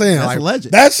 nobody. That's what I'm saying. That's like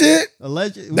alleged. That shit.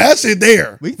 Alleged. That shit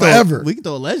there forever. We can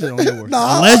throw alleged on yours.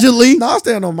 Allegedly. No, I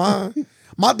stand on mine.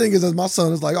 My thing is, as my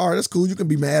son is like, all right, that's cool. You can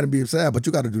be mad and be sad, but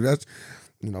you got to do that.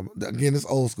 You know, again, it's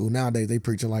old school. Nowadays, they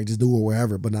preaching like just do it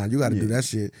wherever. But now you got to do that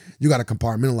shit. You got to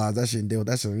compartmentalize that shit and deal with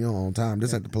that shit on your own time.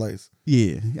 This ain't the place.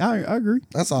 Yeah, I agree.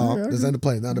 That's all. This ain't the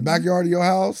place. Now, the backyard of your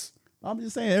house. I'm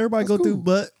just saying, everybody go through,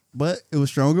 but it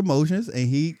was strong emotions, and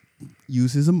he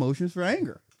used his emotions for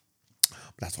anger.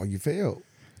 That's why you failed.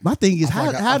 My thing is,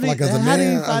 how did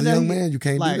you find out? Young man, you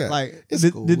can't do that. Like, it's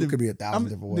cool. It could be 1,000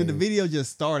 different ways. Did the video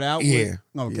just start out? Yeah.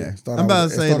 Okay. Yeah. I'm about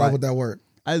to say, start out with that word.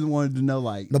 I just wanted to know,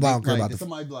 like, nobody don't care about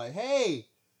somebody be like, hey,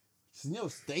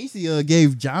 Stacy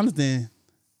gave Jonathan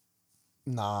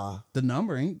the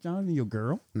number. Ain't Jonathan your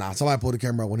girl? Nah, somebody pulled the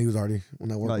camera out when he was already when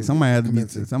that work. Like somebody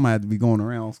had to be going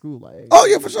around school. Like, hey. Oh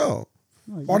yeah, for sure.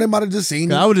 Or they might have just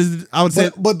seen it. I would say,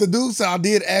 but the dude said I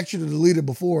did ask you to delete it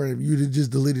before, and if you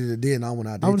just deleted it then, I would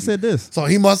have said this. So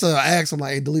he must have asked him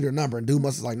like, "Hey, delete her number," and dude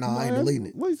must have like, "Nah, I ain't deleting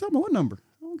it." What are you talking about? What number?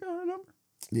 I don't got her number.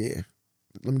 Yeah,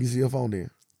 let me see your phone then.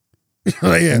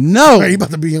 Yeah, no, he about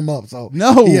to beat him up. So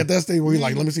no, he at that stage where he's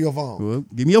like, "Let me see your phone." Well,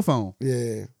 give me your phone.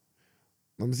 Yeah,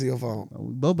 let me see your phone.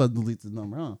 We both about to delete the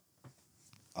number, huh?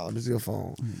 Oh, let me see your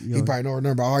phone. He probably know her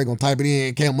number. I already gonna type it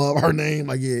in, came up her name.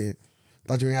 Like, yeah.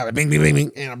 Thought you didn't have it. Bing, bing, bing,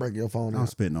 bing. And I break your phone. I'm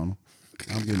spitting on him.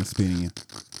 I'm getting spitting you.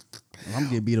 If I'm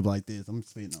getting beat up like this, I'm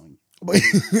spitting on you. But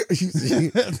you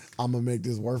see, I'm gonna make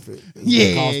this worth it. It's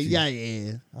gonna cost you.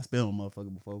 Yeah. I spent on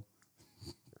motherfucker before.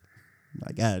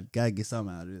 I gotta get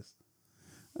something out of this.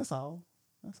 That's all.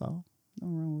 Nothing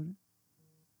wrong with it.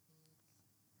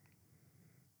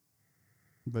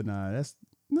 But nah, that's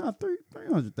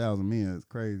 300,000 men is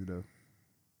crazy though.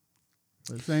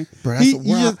 But I'm saying, Bro, how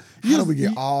do we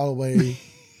get all the way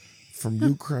from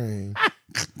Ukraine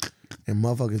and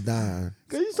motherfuckers dying?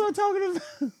 Cause you start talking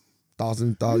about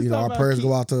our prayers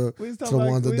go out to the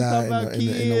ones that died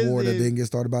in the war that didn't get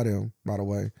started by them, by the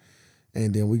way.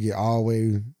 And then we get all the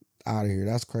way out of here.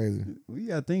 That's crazy. We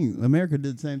gotta think. America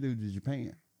did the same thing to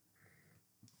Japan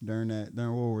during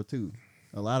World War II.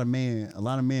 A lot of men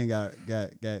got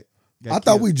I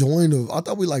thought we joined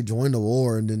the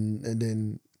war and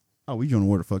then oh, we joined the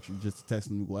war to fuck you just to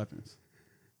test new weapons.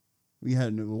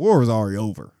 The war was already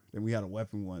over. Then we had a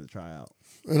weapon we wanted to try out.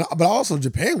 But also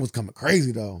Japan was coming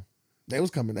crazy though. They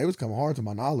was coming hard to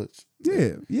my knowledge.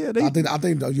 Yeah. I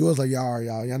think the U.S. like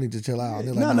y'all need to chill out.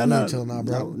 They're like, no, chill out,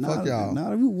 bro. Fuck y'all.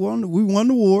 No, we won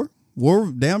the war. War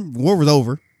was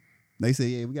over. They said,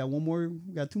 yeah, we got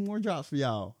 2 more drops for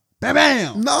y'all. Bam,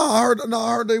 bam. No, I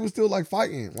heard they was still like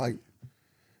fighting. Like,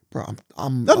 bro,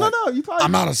 I'm no. You probably.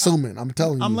 I'm not assuming. I'm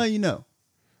telling you. I'm letting you know.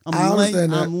 I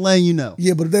understand that. I'm letting you know.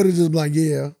 Yeah, but if they were just like,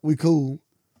 yeah, we cool.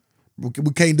 We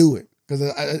can't do it. Because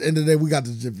at the end of the day, we got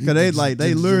the because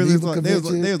they literally was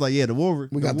like, yeah, the war.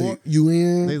 We got the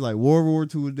UN. They was like World War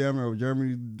II was damn near over.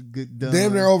 Germany get done.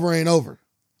 Damn near over ain't over.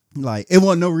 Like it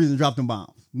wasn't no reason to drop them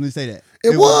bombs. Let me say that.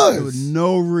 It was. There was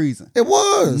no reason. It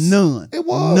was. None. It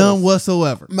was. None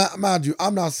whatsoever. Mind you,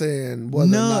 I'm not saying whether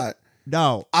or not.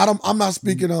 Dog. I'm not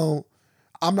speaking on.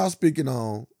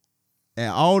 And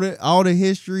all the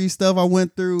history stuff I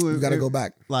went through. You got to go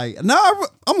back. Like I'm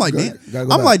like, damn.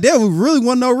 I'm like, damn. It really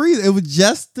wasn't no reason. It was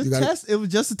just to test. It was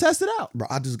just to test it out. Bro,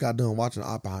 I just got done watching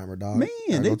Oppenheimer, dog. Man,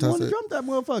 they wanted to jump that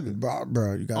motherfucker.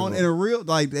 Bro, you got in a real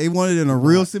they wanted in a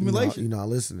real simulation. You're not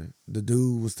listening. The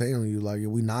dude was telling you like,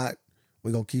 we're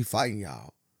gonna keep fighting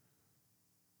y'all.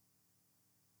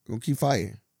 We're gonna keep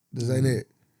fighting. This ain't it.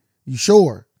 You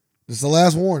sure? This is the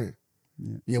last warning.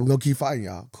 Yeah, we're gonna keep fighting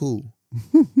y'all. Cool.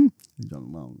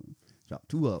 Drop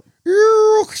 2 up.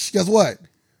 Guess what?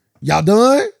 Y'all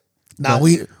done? Nah,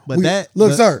 sir,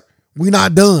 we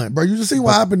not done, bro. You just see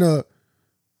what happened to.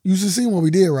 You just see what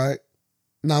we did, right?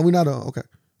 Nah, we not done. Okay,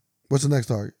 what's the next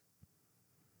target?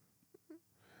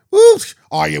 Whoops!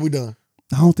 Oh yeah, we done.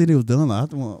 I don't think it was done. I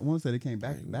want to say they came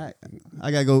back.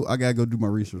 I gotta go do my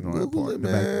research on that part.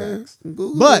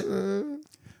 But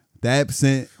that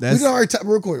percent. We done already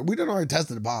real quick. We done already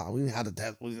tested the bomb. We didn't have to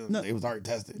test. It was already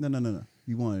tested. No.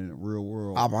 You want it in the real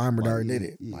world. Oppenheimer already did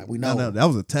it. Yeah. Like we know. No, that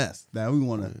was a test. Now we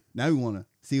want to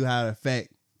see how it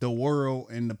affect the world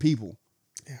and the people.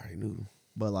 Yeah, I already knew.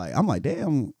 But like, I'm like,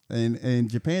 damn, and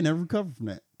Japan never recovered from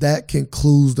that. That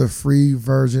concludes the free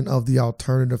version of the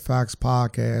Alternative Facts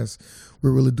podcast.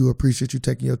 We really do appreciate you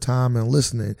taking your time and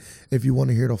listening. If you want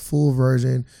to hear the full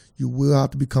version, you will have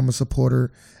to become a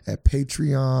supporter at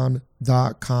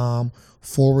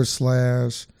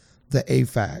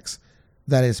patreon.com/theafacts.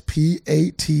 That is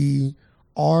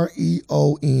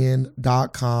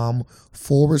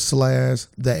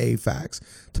patreon.com/theafacts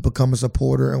to become a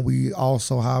supporter. And we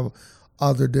also have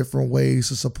other different ways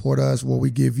to support us where we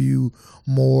give you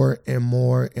more and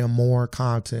more and more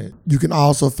content. You can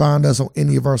also find us on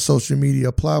any of our social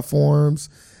media platforms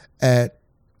at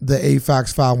the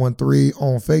AFAX 513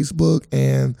 on Facebook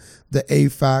and the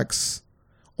AFAX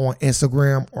on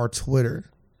Instagram or Twitter.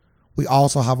 We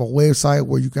also have a website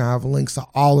where you can have links to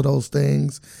all of those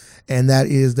things, and that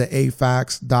is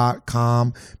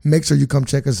theafacts.com. Make sure you come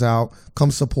check us out.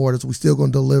 Come support us. We're still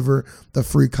going to deliver the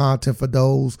free content for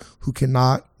those who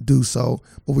cannot do so,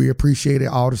 but we appreciate it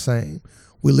all the same.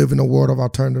 We live in a world of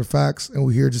alternative facts, and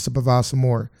we're here just to provide some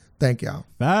more. Thank y'all.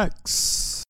 Facts.